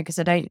don't know because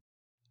I don't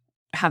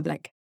have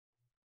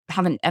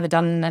haven't ever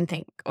done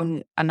anything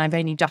on, and I've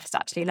only just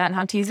actually learned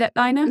how to use lip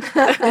liner.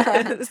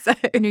 So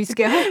new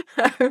skill.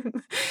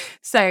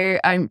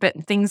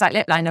 But things like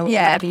lip liner,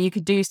 whatever, you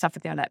could do stuff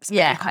with your lips.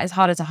 Yeah. It's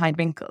harder to hide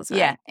wrinkles. Right?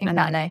 Yeah,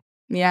 exactly.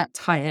 Yeah.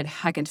 Tired,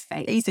 haggard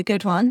face. He's a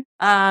good one.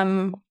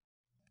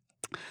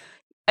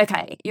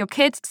 Okay, your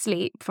kids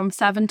sleep from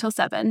 7 till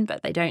 7,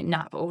 but they don't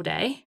nap all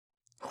day.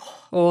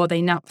 Or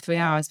they nap 3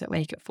 hours but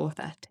wake at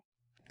 4:30.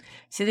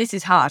 So this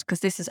is hard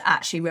because this is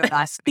actually real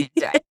life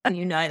and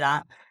you know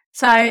that.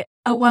 So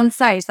at one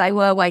stage they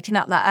were waking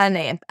up that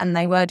early and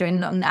they were doing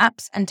long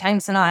naps, and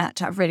James and I had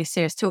to have really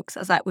serious talks.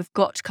 I was like, we've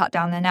got to cut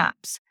down their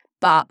naps.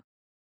 But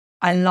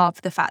I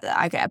love the fact that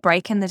I get a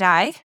break in the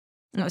day.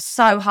 And it was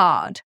so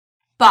hard.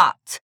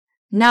 But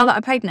now that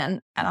I'm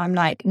pregnant and I'm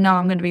like, no,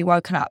 I'm going to be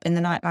woken up in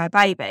the night by a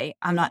baby,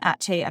 I'm like,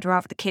 actually, I'd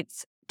rather the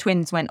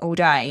twins went all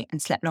day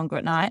and slept longer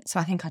at night.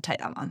 So I think I'd take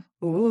that one.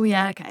 Oh,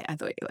 yeah, okay. I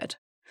thought you would.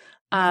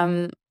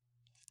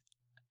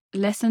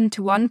 Listen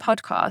to one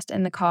podcast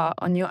in the car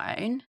on your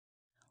own,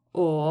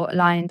 or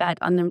lie in bed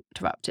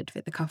uninterrupted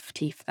with a cup of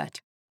tea for 30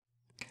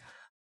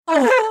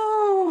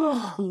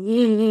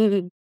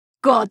 Oh,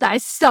 God, that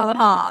is so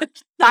hard.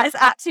 That is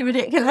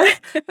absolutely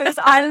ridiculous. Because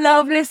I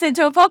love listening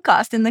to a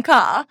podcast in the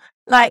car.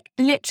 Like,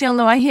 literally on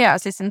the way here, I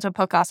was listening to a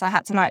podcast. I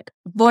had to, like,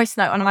 voice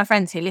note one of my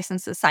friends who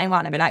listens to the same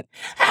one and be like,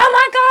 oh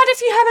my God,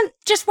 if you haven't,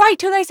 just wait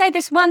till they say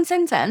this one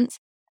sentence.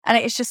 And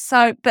it's just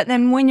so, but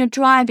then when you're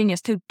driving, you're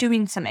still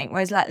doing something.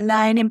 Whereas, like,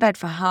 laying in bed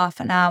for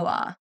half an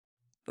hour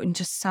in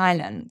just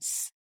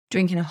silence,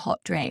 drinking a hot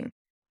drink,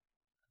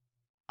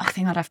 I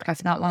think I'd have to go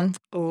for that one.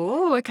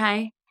 Oh,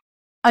 okay.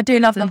 I do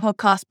love the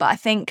podcast, but I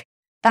think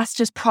that's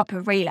just proper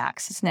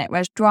relax, isn't it?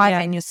 Whereas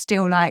driving, you're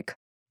still like,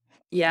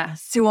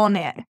 still on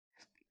it.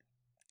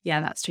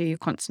 Yeah, that's true. You're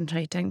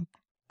concentrating.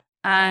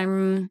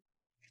 Okay.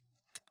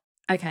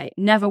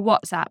 Never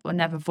WhatsApp or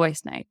never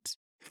voice notes.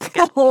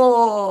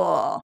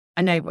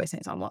 I know voice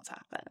notes on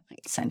WhatsApp, but like,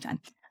 same time.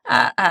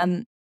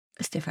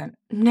 It's different.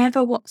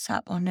 Never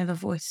WhatsApp or never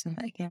voice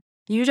note again.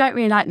 You don't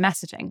really like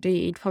messaging, do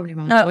you? You'd probably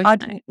want no,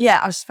 voice note.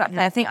 Yeah, I was about to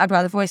say, I think I'd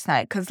rather voice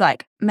note because,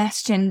 like,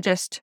 messaging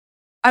just...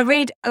 I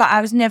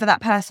was never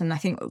that person. I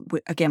think,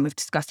 again, we've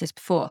discussed this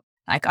before.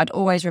 Like, I'd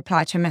always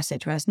reply to a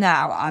message, whereas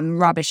now I'm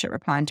rubbish at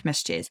replying to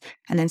messages.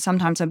 And then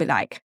sometimes I'll be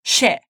like,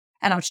 shit.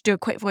 And I'll just do a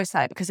quick voice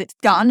note because it's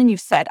done and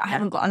you've said, I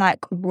haven't got to,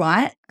 like,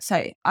 write.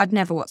 So I'd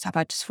never WhatsApp.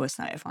 I'd just voice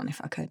note everyone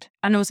if I could.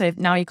 And also,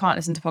 now you can't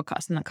listen to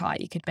podcasts in the car.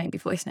 You could maybe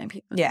voice note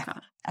people. Yeah.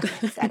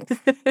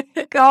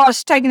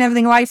 Gosh, taking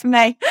everything away from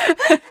me.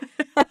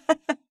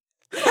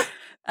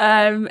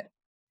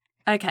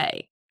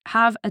 Okay.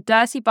 Have a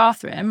dirty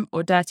bathroom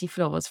or dirty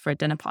floors for a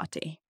dinner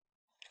party?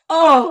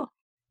 Oh.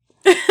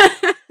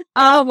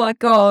 Oh my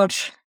God.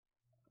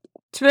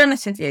 To be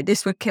honest with you,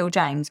 this would kill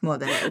James more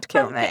than it would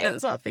kill me.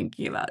 That's what I'm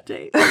thinking about,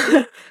 James.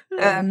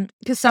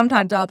 Because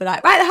sometimes I'll be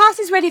like, right, the house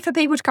is ready for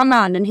people to come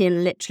round, and he'll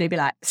literally be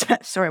like,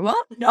 sorry,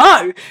 what?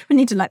 No, we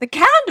need to light the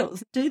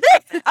candles, do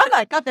this. I'm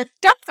like, God, there's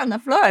stuff on the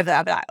floor over there.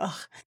 I'll be like, ugh.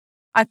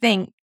 I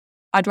think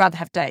I'd rather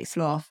have dirty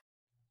floor.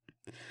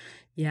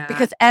 Yeah.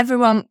 Because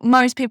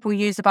most people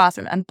use the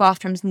bathroom, and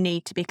bathrooms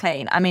need to be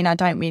clean. I mean, I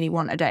don't really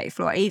want a dirty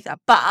floor either,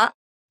 but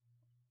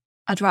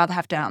I'd rather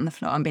have dirt on the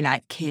floor and be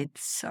like,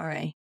 kids,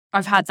 sorry.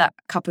 I've had that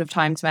a couple of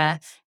times where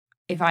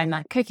if I'm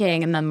like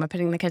cooking and then we're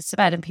putting the kids to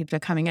bed and people are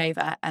coming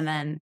over, and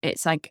then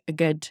it's like a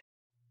good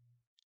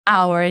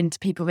hour into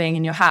people being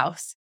in your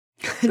house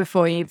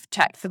before you've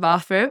checked the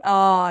bathroom.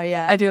 Oh,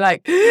 yeah. I do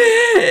like,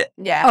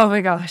 Yeah. oh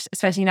my gosh,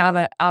 especially now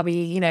that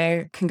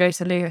Albie, can go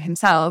to Lou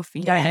himself.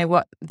 You don't know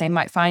what they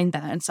might find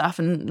there and stuff.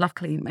 And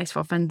luckily, most of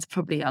our friends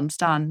probably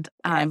understand.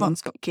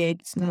 Everyone's got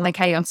kids. The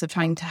chaos of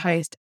trying to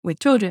host with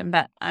children.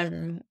 But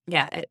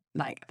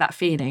like that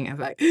feeling of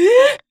like,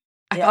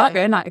 I can't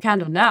go and light a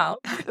candle now.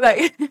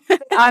 Like,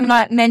 I'm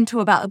like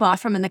mental about the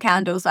bathroom and the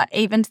candles, like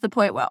even to the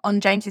point where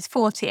on James's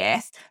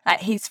 40th,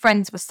 like his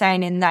friends were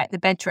staying in like the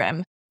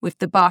bedroom with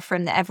the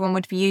bathroom that everyone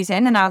would be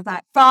using. And I was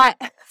like, right,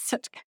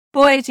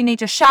 boys, you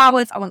need your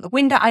showers. I want the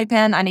window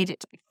open. I need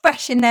it to be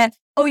fresh in there.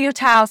 All your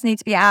towels need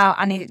to be out.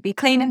 I need it to be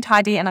clean and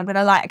tidy. And I'm going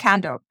to light a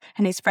candle.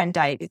 And his friend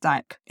Dave is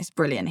like, it's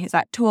brilliant. He's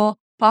like, Tor,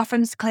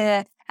 bathroom's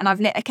clear. And I've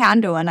lit a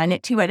candle and I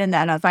literally went in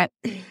there and I was like,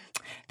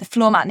 the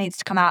floor mat needs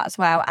to come out as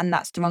well. And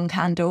that's the wrong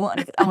candle.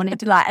 And I wanted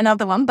to light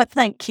another one, but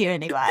thank you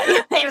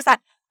anyway. He was like,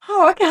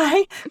 oh,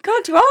 okay.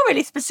 God, you are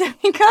really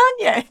specific,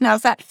 aren't you? And I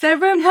was like, their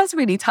room was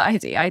really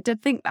tidy. I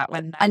did think that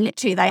when... And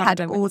literally they had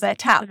all their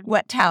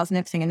wet towels and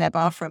everything in their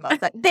bathroom. I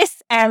was like,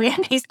 this area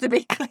needs to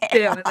be clear.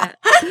 Deal with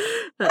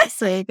it. That's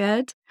so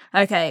good.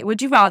 Okay,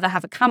 would you rather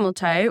have a camel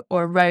toe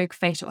or a rogue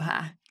facial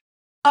hair?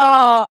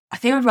 Oh, I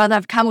think I'd rather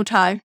have camel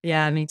toe.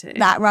 Yeah, me too.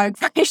 That rogue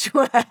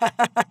facial hair.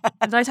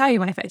 Did I tell you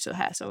my facial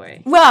hair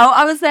story? Well,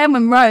 I was there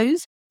when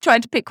Rose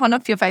tried to pick one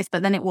off your face,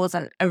 but then it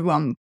wasn't a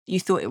one. You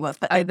thought it was,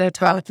 but they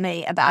told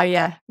me about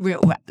real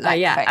wet.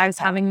 I was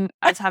having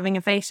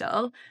a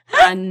facial,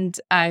 and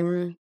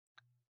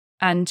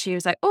she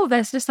was like, "Oh,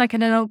 there's just like a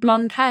little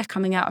blonde hair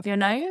coming out of your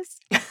nose."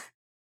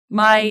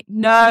 My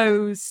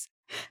nose,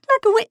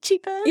 like a witchy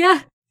bird.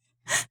 Yeah.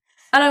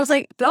 And I was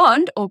like,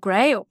 blonde or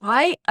grey or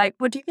white? Like,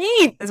 what do you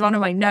mean? There's one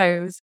on my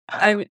nose.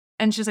 And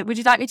she was like, would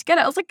you like me to get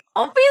it? I was like,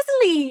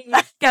 obviously,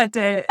 get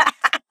it.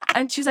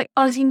 And she was like,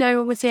 honestly, no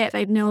one would see it.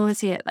 They'd no one would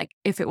see it. Like,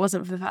 if it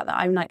wasn't for the fact that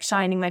I'm like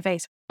shining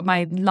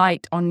my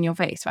light on your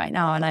face right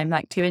now, and I'm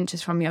like 2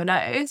 inches from your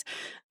nose.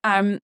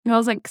 And I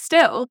was like,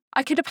 still,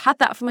 I could have had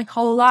that for my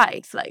whole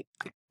life. Like,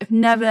 I've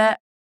never,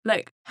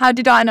 like, how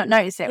did I not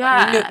notice it?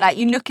 Yeah.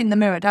 You look in the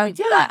mirror, don't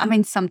you? Yeah. Like, I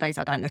mean, some days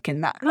I don't look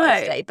in that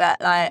closely,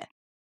 but like,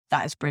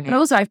 that is brilliant. And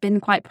also, I've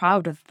been quite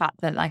proud of the fact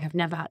that like I've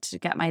never had to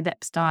get my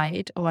lips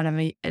dyed or whatever,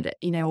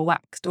 or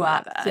waxed or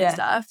whatever and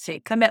stuff. So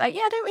I'm a bit like,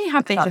 I don't really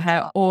have facial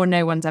hair, or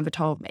no one's ever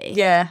told me.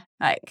 Yeah,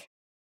 like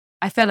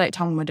I feel like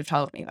Tom would have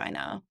told me by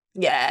now.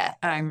 Yeah,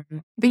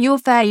 but you're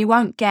fair. You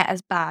won't get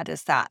as bad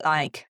as that.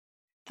 Like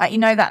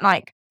that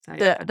like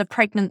the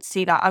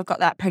pregnancy. Like I've got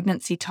that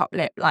pregnancy top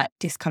lip like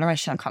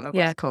discoloration. I can't remember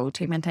what it's called.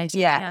 Pigmentation.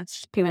 Yeah,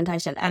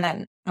 pigmentation. And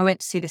then I went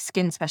to see the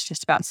skin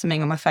specialist about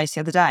something on my face the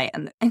other day,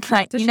 and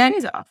like, did she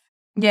take it off?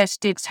 Yeah, she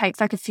did. It takes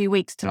like a few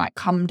weeks to like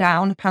come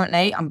down,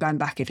 apparently. I'm going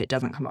back if it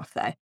doesn't come off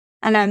though.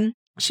 And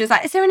she was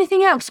like, is there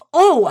anything else?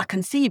 Oh, I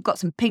can see you've got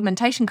some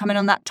pigmentation coming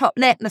on that top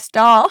lip,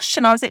 moustache.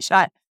 And I was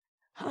literally like,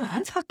 oh,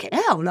 that's fucking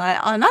hell. Like,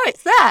 I know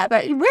it's there,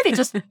 but you really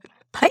just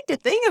made a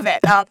thing of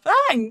it. Oh,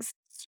 thanks.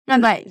 And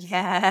I'm like,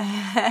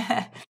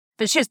 yeah.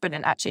 But she was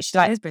brilliant, actually. She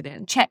like,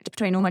 brilliant. Checked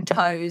between all my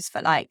toes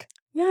for like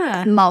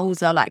Yeah.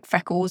 moles or like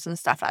freckles and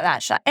stuff like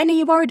that. She's like, any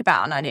you worried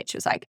about? And I literally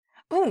was like,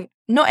 oh,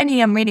 not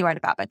any I'm really worried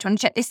about, but do you want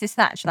to check this,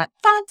 that? She's like,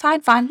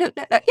 fine. Look.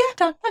 Yeah,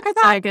 done. Okay,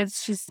 so good.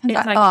 It's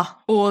like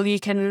all you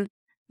can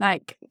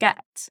like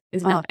get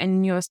is not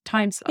in your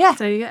time slot. Yeah.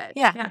 So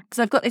yeah. Because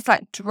I've got this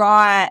like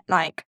dry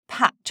like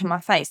patch on my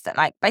face that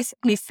like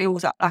basically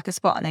fills up like a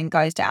spot and then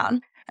goes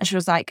down. And she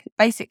was like,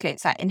 basically,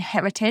 it's like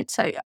inherited.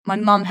 So my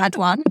mum had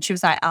one. She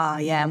was like, oh,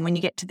 yeah. And when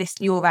you get to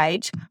your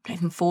age, I'm not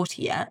even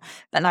 40 yet,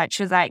 but like,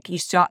 she was like, you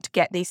start to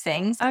get these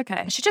things. Okay.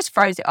 And she just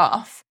throws it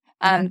off.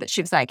 But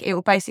she was like, it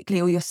will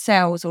basically, all your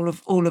cells all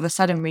of a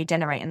sudden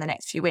regenerate in the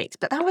next few weeks.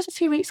 But that was a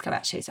few weeks ago,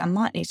 actually. So I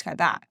might need to go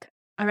back.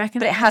 I reckon.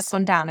 But it has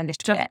gone down a little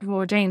just bit.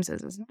 before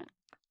James's, isn't it?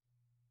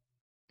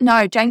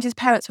 No, James's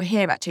parents were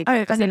here, actually. Oh,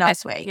 it was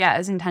last week. Yeah, it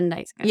was in 10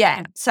 days ago.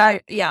 Yeah. So,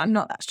 yeah, I'm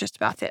not that stressed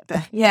about it.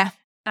 But yeah.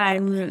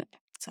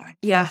 Sorry.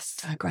 Yes.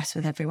 I digress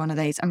with every one of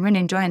these. I'm really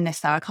enjoying this,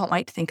 though. I can't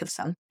wait to think of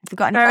some. Have we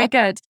got any? Very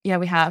good. Yeah,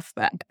 we have.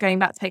 But going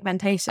back to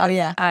pigmentation. Oh,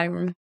 yeah.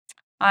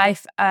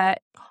 I've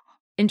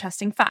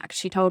interesting fact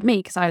she told me,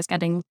 because I was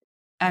getting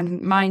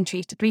mine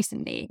treated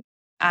recently,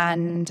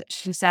 and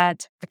she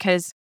said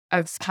because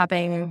of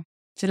having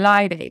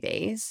July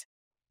babies,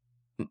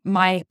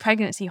 my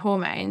pregnancy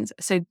hormones,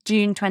 so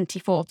June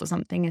 24th or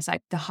something is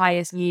like the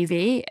highest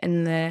UV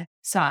in the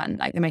sun,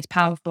 like the most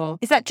powerful.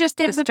 Is that just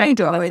in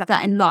Bermuda or is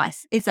that in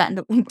life? Is that in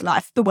the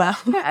life, the world?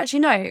 Yeah, actually,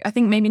 no. I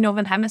think maybe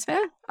Northern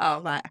Hemisphere.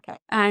 Oh, right, okay.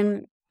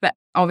 But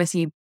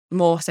obviously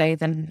more so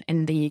than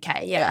in the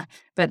UK. Yeah.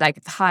 But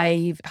like the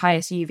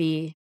highest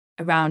UV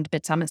around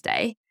Midsummer's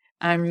Day.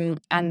 And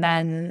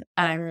then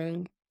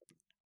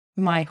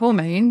my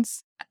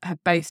hormones have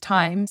both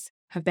times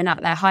have been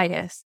at their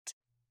highest.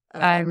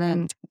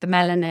 The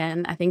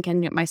melanin, I think,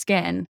 in my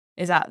skin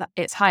is at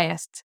its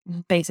highest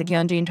basically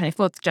on June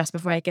 24th, just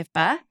before I give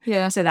birth.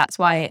 Yeah. So that's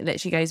why it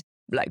literally goes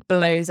like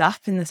blows up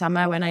in the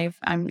summer when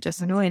I'm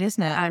just annoyed,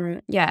 isn't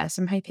it? Yeah.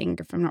 So I'm hoping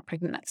if I'm not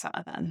pregnant next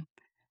summer, then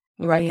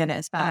you won't get it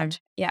as bad.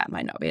 Yeah, it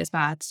might not be as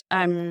bad.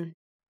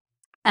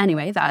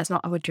 Anyway, that is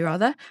not a would you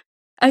rather.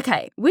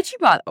 Okay, would you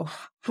rather? I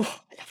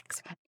love it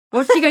so bad.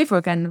 What did you go for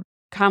again?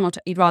 Camel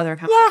toe. You'd rather a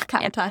camel? Yeah,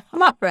 camel toe.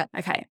 I'm up for it.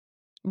 Okay.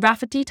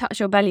 Rafferty touch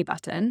your belly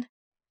button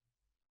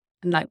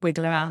and like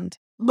wiggle around.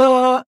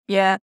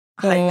 Yeah.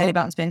 I hate belly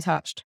buttons being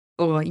touched.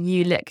 Or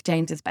you lick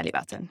James's belly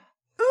button.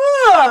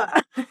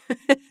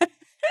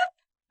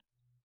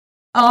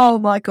 Oh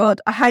my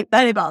God. I hate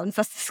belly buttons.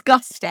 That's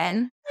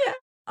disgusting. Yeah.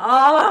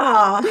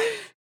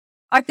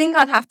 I think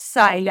I'd have to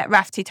say let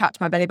Rafferty touch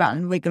my belly button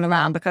and wiggle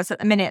around, because at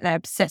the minute they're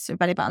obsessed with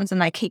belly buttons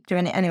and they keep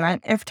doing it anyway.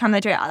 And every time they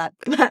do it, I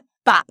like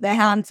bat their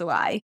hands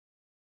away.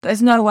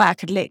 There's no way I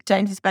could lick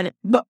James's belly.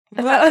 But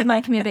it's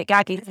making me a bit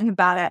gaggy thinking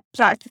about it.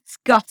 That's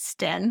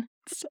disgusting.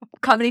 I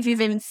can't believe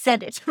you've even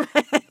said it.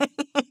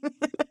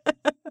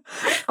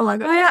 Oh my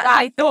God.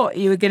 I thought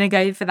you were going to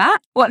go for that.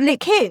 What,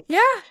 lick his?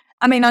 Yeah.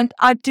 I mean,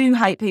 I do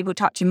hate people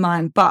touching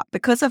mine, but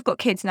because I've got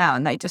kids now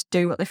and they just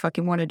do what they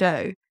fucking want to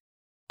do,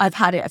 I've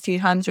had it a few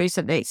times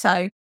recently.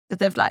 So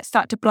they've like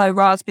started to blow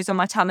raspberries on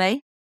my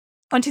tummy.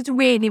 And it's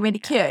really, really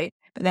cute.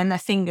 But then their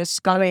fingers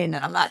go in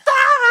and I'm like,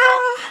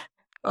 ah!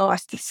 Oh,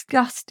 it's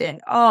disgusting.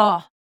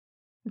 Oh.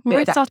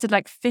 We started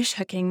like fish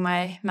hooking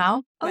my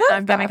mouth when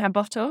I'm grabbing her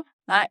bottle,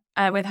 like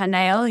with her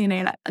nail, you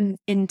know, like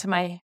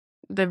into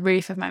the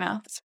roof of my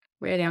mouth. It's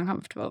really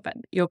uncomfortable, but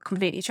you're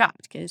completely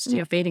trapped because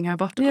you're feeding her a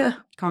bottle. Yeah.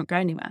 You can't go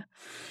anywhere.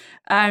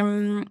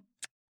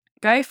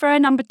 Go for a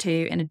number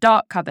 2 in a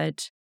dark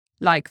cupboard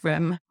like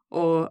room,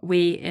 or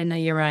wee in a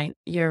urinal.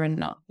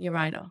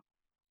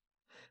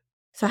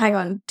 So hang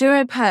on, do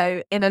a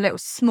poo in a little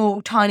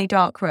small, tiny,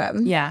 dark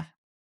room. Yeah.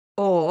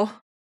 Or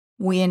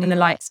wee in the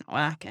light's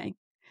not working.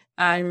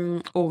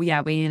 Or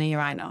yeah, wee in a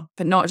urinal,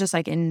 but not just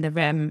like in the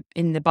room,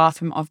 in the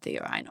bathroom of the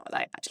urinal,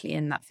 like actually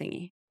in that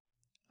thingy.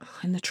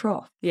 In the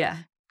trough. Yeah.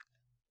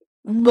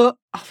 But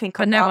I think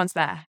no one's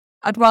there.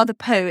 I'd rather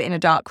poo in a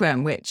dark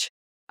room, which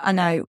I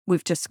know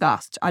we've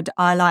discussed.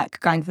 I like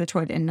going to the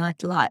toilet in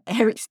night light.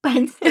 They're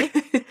expensive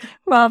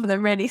rather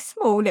than really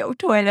small little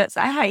toilets.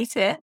 I hate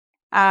it.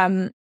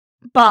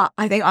 But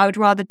I think I would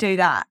rather do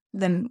that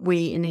than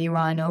wee in a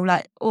urinal.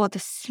 Like, or the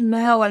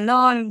smell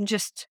alone,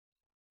 just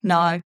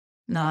no.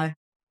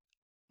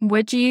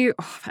 Would you?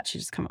 Oh, I've actually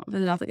just come up with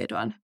another good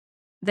one.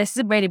 This is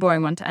a really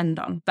boring one to end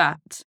on,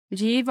 but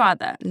would you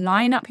rather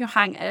line up your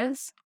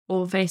hangers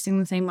all facing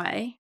the same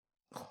way,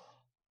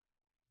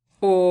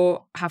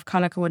 or have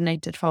colour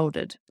coordinated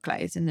folded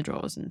clothes in the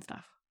drawers and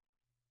stuff?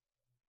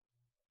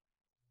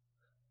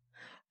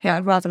 Yeah,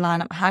 I'd rather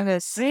line up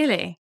hangers.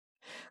 Really?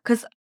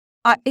 Because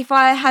if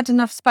I had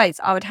enough space,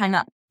 I would hang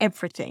up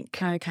everything.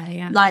 Okay,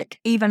 yeah. Like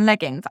even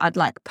leggings, I'd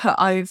like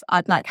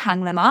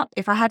hang them up.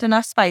 If I had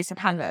enough space of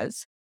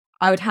hangers,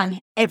 I would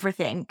hang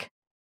everything.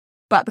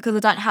 But because I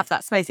don't have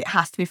that space, it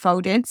has to be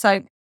folded.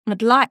 So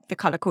I'd like the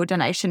colour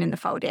coordination in the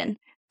folding.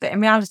 But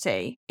in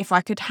reality, if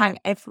I could hang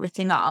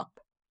everything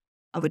up,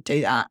 I would do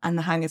that. And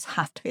the hangers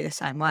have to be the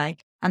same way.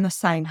 And the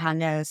same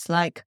hangers.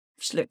 Like,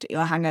 just looked at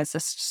your hangers.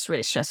 That's just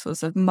really stressful.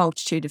 There's a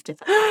multitude of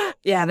different.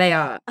 Yeah, they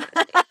are.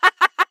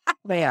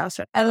 They are.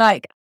 And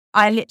like,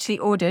 I literally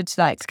ordered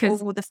like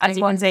all the as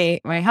you can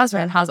see, my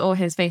husband has all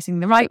his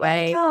facing the right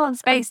way,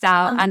 spaced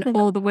out, and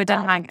all the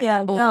wooden hangers. Yeah,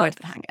 all the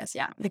wooden hangers.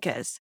 Yeah,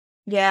 because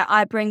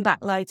I bring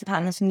back loads of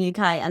hangers from the UK,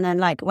 and then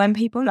like when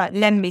people like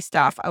lend me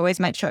stuff, I always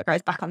make sure it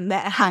goes back on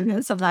their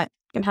hangers. I'm like,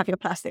 you can have your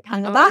plastic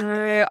hanger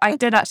back. I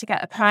did actually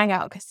get a prying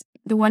out because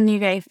the one you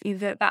gave,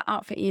 that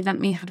outfit you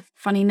lent me had a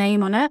funny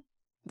name on it,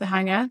 the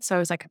hanger. So I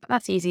was like,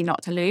 that's easy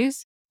not to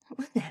lose. What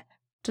was it?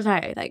 Don't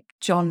know, like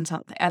John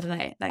something. I don't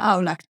know.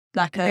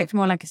 Like it's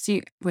more like a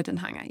suit wooden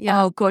hanger.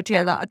 Yeah. Oh God,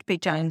 yeah, that'd be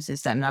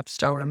James's then. I've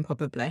stolen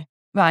probably.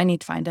 Well, I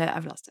need to find it.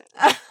 I've lost it.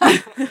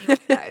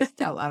 No,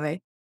 don't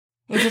worry.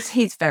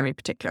 He's very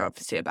particular,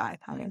 obviously, about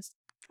hangers.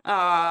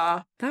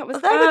 That was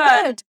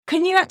good.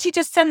 Can you actually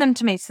just send them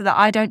to me so that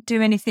I don't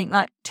do anything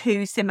like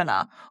too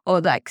similar,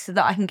 or like so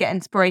that I can get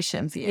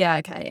inspiration for you? Yeah,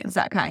 okay. Is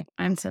that okay?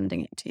 I'm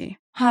sending it to you.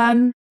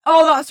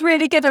 Oh, that's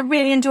really good. I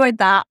really enjoyed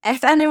that.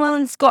 If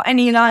anyone's got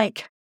any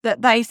like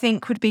that they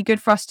think would be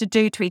good for us to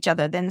do to each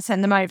other, then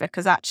send them over,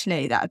 because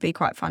actually that would be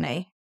quite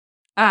funny.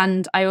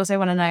 And I also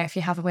want to know if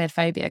you have a weird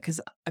phobia, because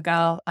a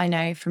girl I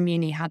know from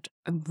uni had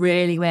a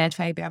really weird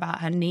phobia about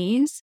her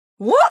knees.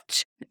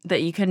 What?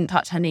 That you couldn't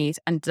touch her knees,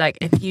 and like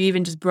if you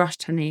even just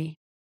brushed her knee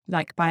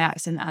like by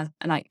accident,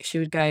 and like she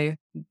would go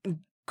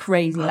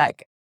crazy,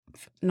 like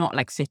not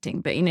like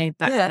sitting, but you know,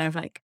 that kind of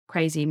like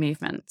crazy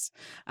movements,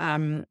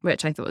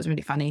 which I thought was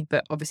really funny,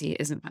 but obviously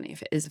it isn't funny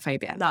if it is a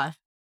phobia.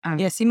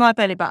 No. See, my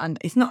belly button,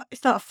 it's not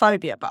a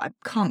phobia, but I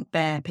can't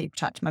bear people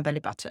touch my belly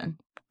button.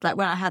 Like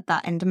when I had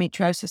that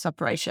endometriosis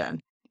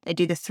operation, they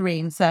do the 3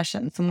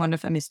 insertions and one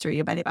of them is through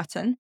your belly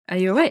button. Are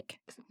you awake?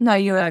 No,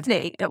 you're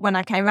asleep. When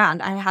I came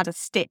round, I had a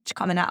stitch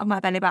coming out of my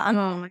belly button.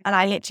 And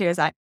I literally was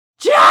like,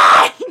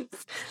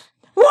 James,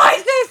 what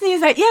is this? And he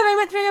was like, yeah, they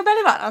went through your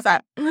belly button. I was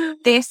like,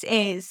 this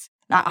is,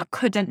 like, I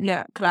couldn't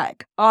look.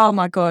 Like, oh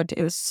my God,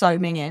 it was so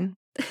minging.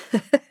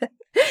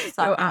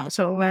 So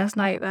actual worst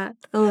nightmare.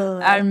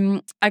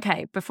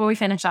 Okay, before we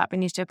finish up, we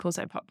need to do a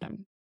pulsar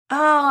problem.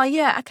 Oh,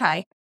 yeah,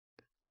 okay.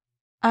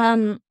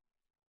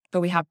 But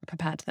we have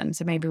prepared them,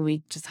 so maybe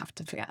we just have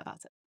to forget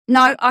about it.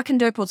 No, I can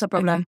do a pulsar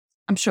problem.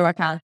 I'm sure I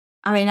can.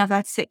 I mean, I've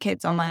had sick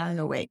kids on my own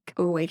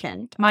all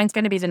weekend. Mine's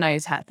going to be the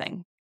nose hair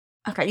thing.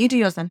 Okay, you do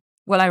yours then.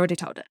 Well, I already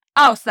told it.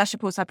 Oh, so that's your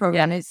pulsar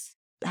problem. Is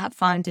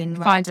finding,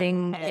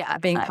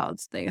 being told,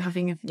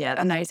 having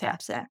a nose hair.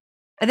 So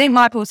I think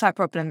my pulsar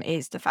problem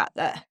is the fact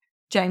that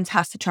James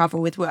has to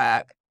travel with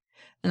work,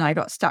 and I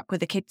got stuck with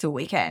the kids all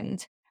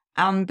weekend.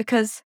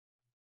 Because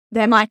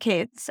they're my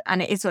kids,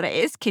 and it is what it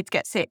is. Kids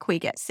get sick, we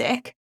get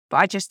sick. But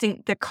I just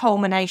think the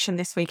culmination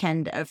this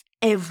weekend of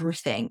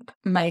everything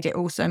made it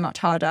all so much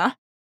harder.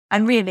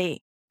 And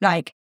really,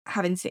 like,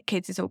 having sick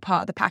kids is all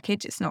part of the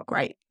package. It's not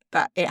great,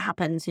 but it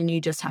happens and you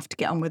just have to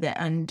get on with it.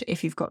 And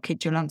if you've got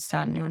kids, you'll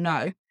understand and you'll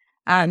know.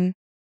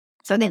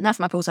 So I think that's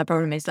my pulsar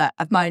problem, is that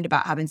I've moaned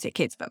about having sick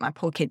kids, but my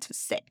poor kids were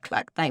sick.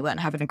 Like, they weren't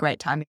having a great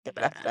time.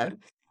 But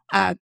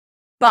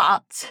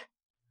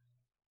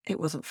it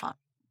wasn't fun.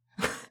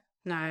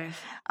 No.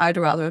 I'd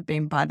rather have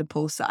been by the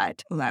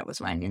poolside, although it was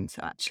raining,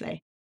 so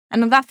actually.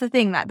 And that's the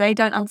thing that they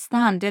don't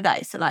understand, do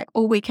they? So, like,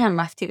 all weekend,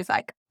 Matthew was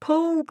like,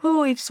 pool,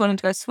 we just wanted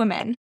to go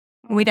swimming.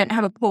 And we don't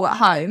have a pool at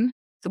home,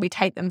 so we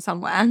take them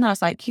somewhere. And I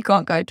was like, you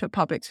can't go to a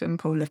public swimming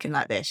pool looking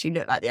like this. You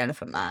look like the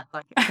Elephant Man.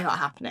 Like, it's not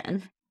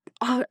happening.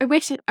 Oh, I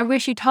wish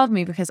you told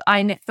me, because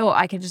I thought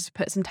I could just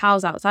put some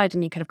towels outside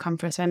and you could have come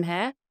for a swim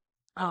here.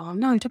 Oh,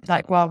 no.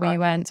 Like, while we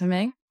weren't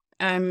swimming.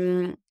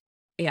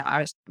 Yeah, I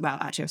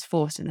was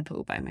forced in the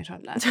pool by my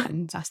toddler.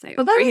 Fantastic.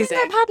 Well, there is a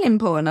paddling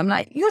pool, and I'm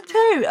like, you're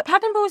 2. A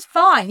paddling pool is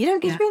fine. You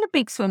don't get to be in a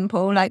big swim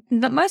pool. Like,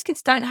 most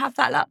kids don't have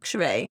that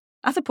luxury.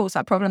 That's a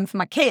poolside problem for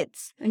my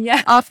kids.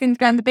 Yeah. Asking to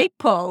go in the big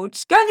pool.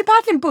 Just go in the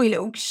paddling pool, you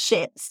little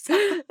shits.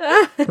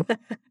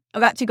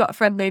 I've actually got a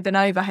friend moving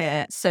over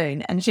here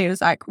soon, and she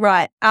was like,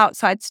 right,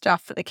 outside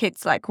stuff for the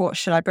kids. Like, what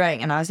should I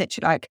bring? And I was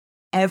literally like,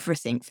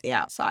 everything for the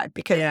outside,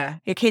 because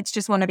your kids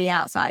just want to be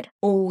outside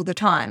all the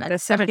time. And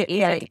it's so much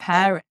easier to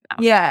parent.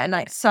 Yeah, and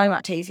like so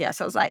much easier.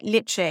 So I was like,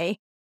 literally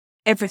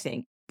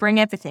everything.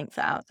 Bring everything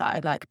for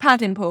outside, like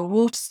paddling pool,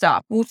 water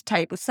stuff, water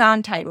table,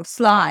 sand table,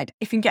 slide.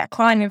 If you can get a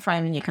climbing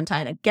frame in your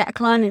container, get a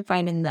climbing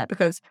frame in there,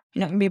 because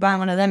you're not going to be buying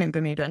one of them in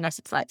Bermuda unless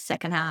it's like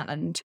secondhand.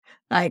 And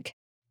like,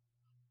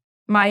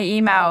 my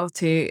email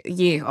to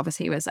you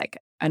obviously was like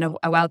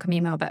a welcome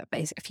email, but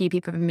basically a few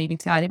people have been moving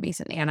to Ireland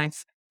recently, and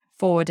I've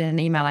forwarded an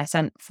email I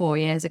sent 4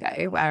 years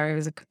ago where it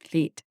was a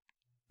complete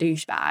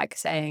douchebag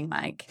saying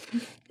like,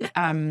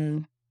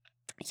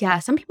 yeah,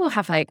 some people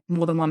have like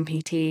more than one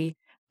PT.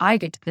 I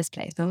go to this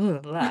place.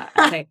 So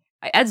I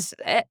edited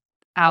it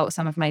out,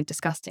 some of my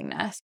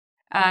disgustingness.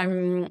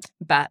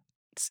 But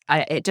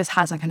it just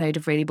has like a load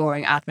of really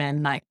boring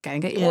admin, like go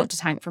and get your water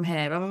tank from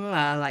here, blah, blah,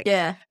 blah, like,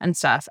 and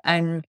stuff.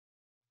 And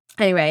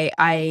anyway,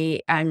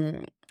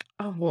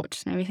 what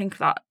just made me think of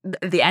that?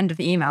 At the end of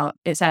the email,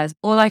 it says,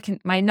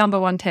 my number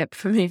one tip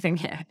for moving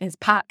here is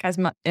pack as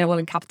much,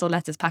 in capital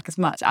letters, pack as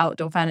much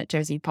outdoor furniture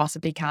as you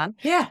possibly can.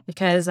 Yeah.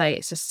 Because like,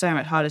 it's just so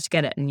much harder to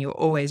get it, and you'll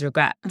always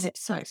regret. And it's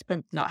so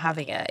expensive. Not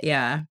having it,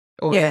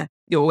 Or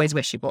you always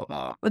wish you bought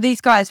more. Well, these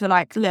guys were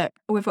like, look,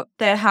 we've got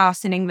their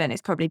house in England.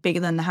 It's probably bigger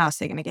than the house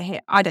they're going to get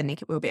here. I don't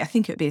think it will be. I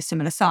think it would be a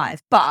similar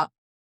size. But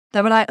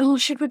they were like, oh,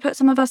 should we put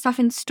some of our stuff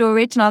in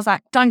storage? And I was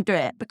like, don't do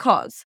it,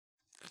 because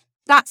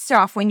that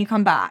stuff, when you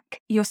come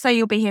back,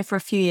 you'll be here for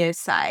a few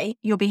years,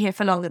 you'll be here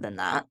for longer than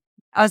that.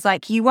 I was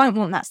like, you won't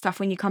want that stuff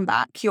when you come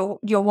back. You'll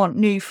want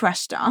new, fresh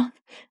stuff.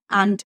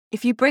 And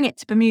if you bring it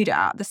to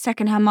Bermuda, the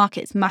secondhand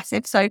market is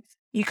massive. So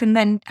you can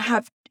then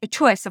have a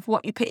choice of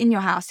what you put in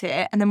your house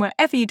here. And then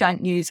whatever you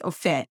don't use or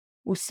fit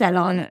will sell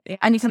on.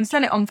 And you can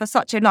sell it on for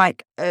such a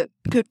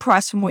good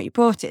price from what you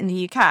bought it in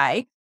the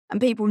UK.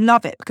 And people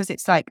love it because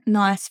it's like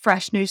nice,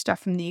 fresh, new stuff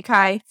from the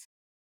UK.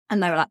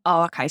 And they were like,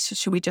 oh, okay, so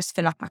should we just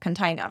fill up our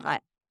container? I'm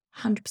like,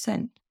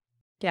 100%.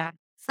 Yeah.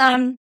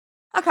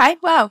 Okay,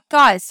 well,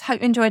 guys,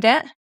 hope you enjoyed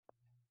it.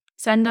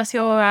 Send us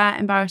your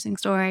embarrassing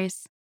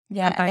stories.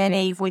 Yeah,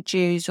 any would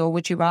yous or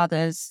would you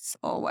rathers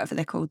or whatever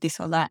they're called, this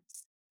or that.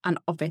 And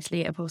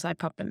obviously a poolside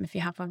problem if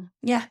you have one.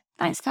 Yeah,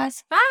 thanks,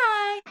 guys.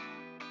 Bye.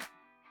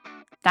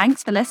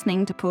 Thanks for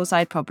listening to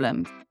Poolside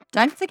Problems.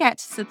 Don't forget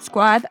to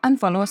subscribe and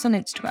follow us on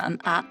Instagram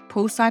at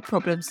Poolside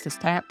Problems to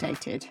stay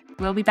updated.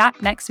 We'll be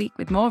back next week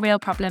with more real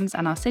problems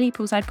and our silly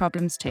poolside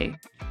problems too.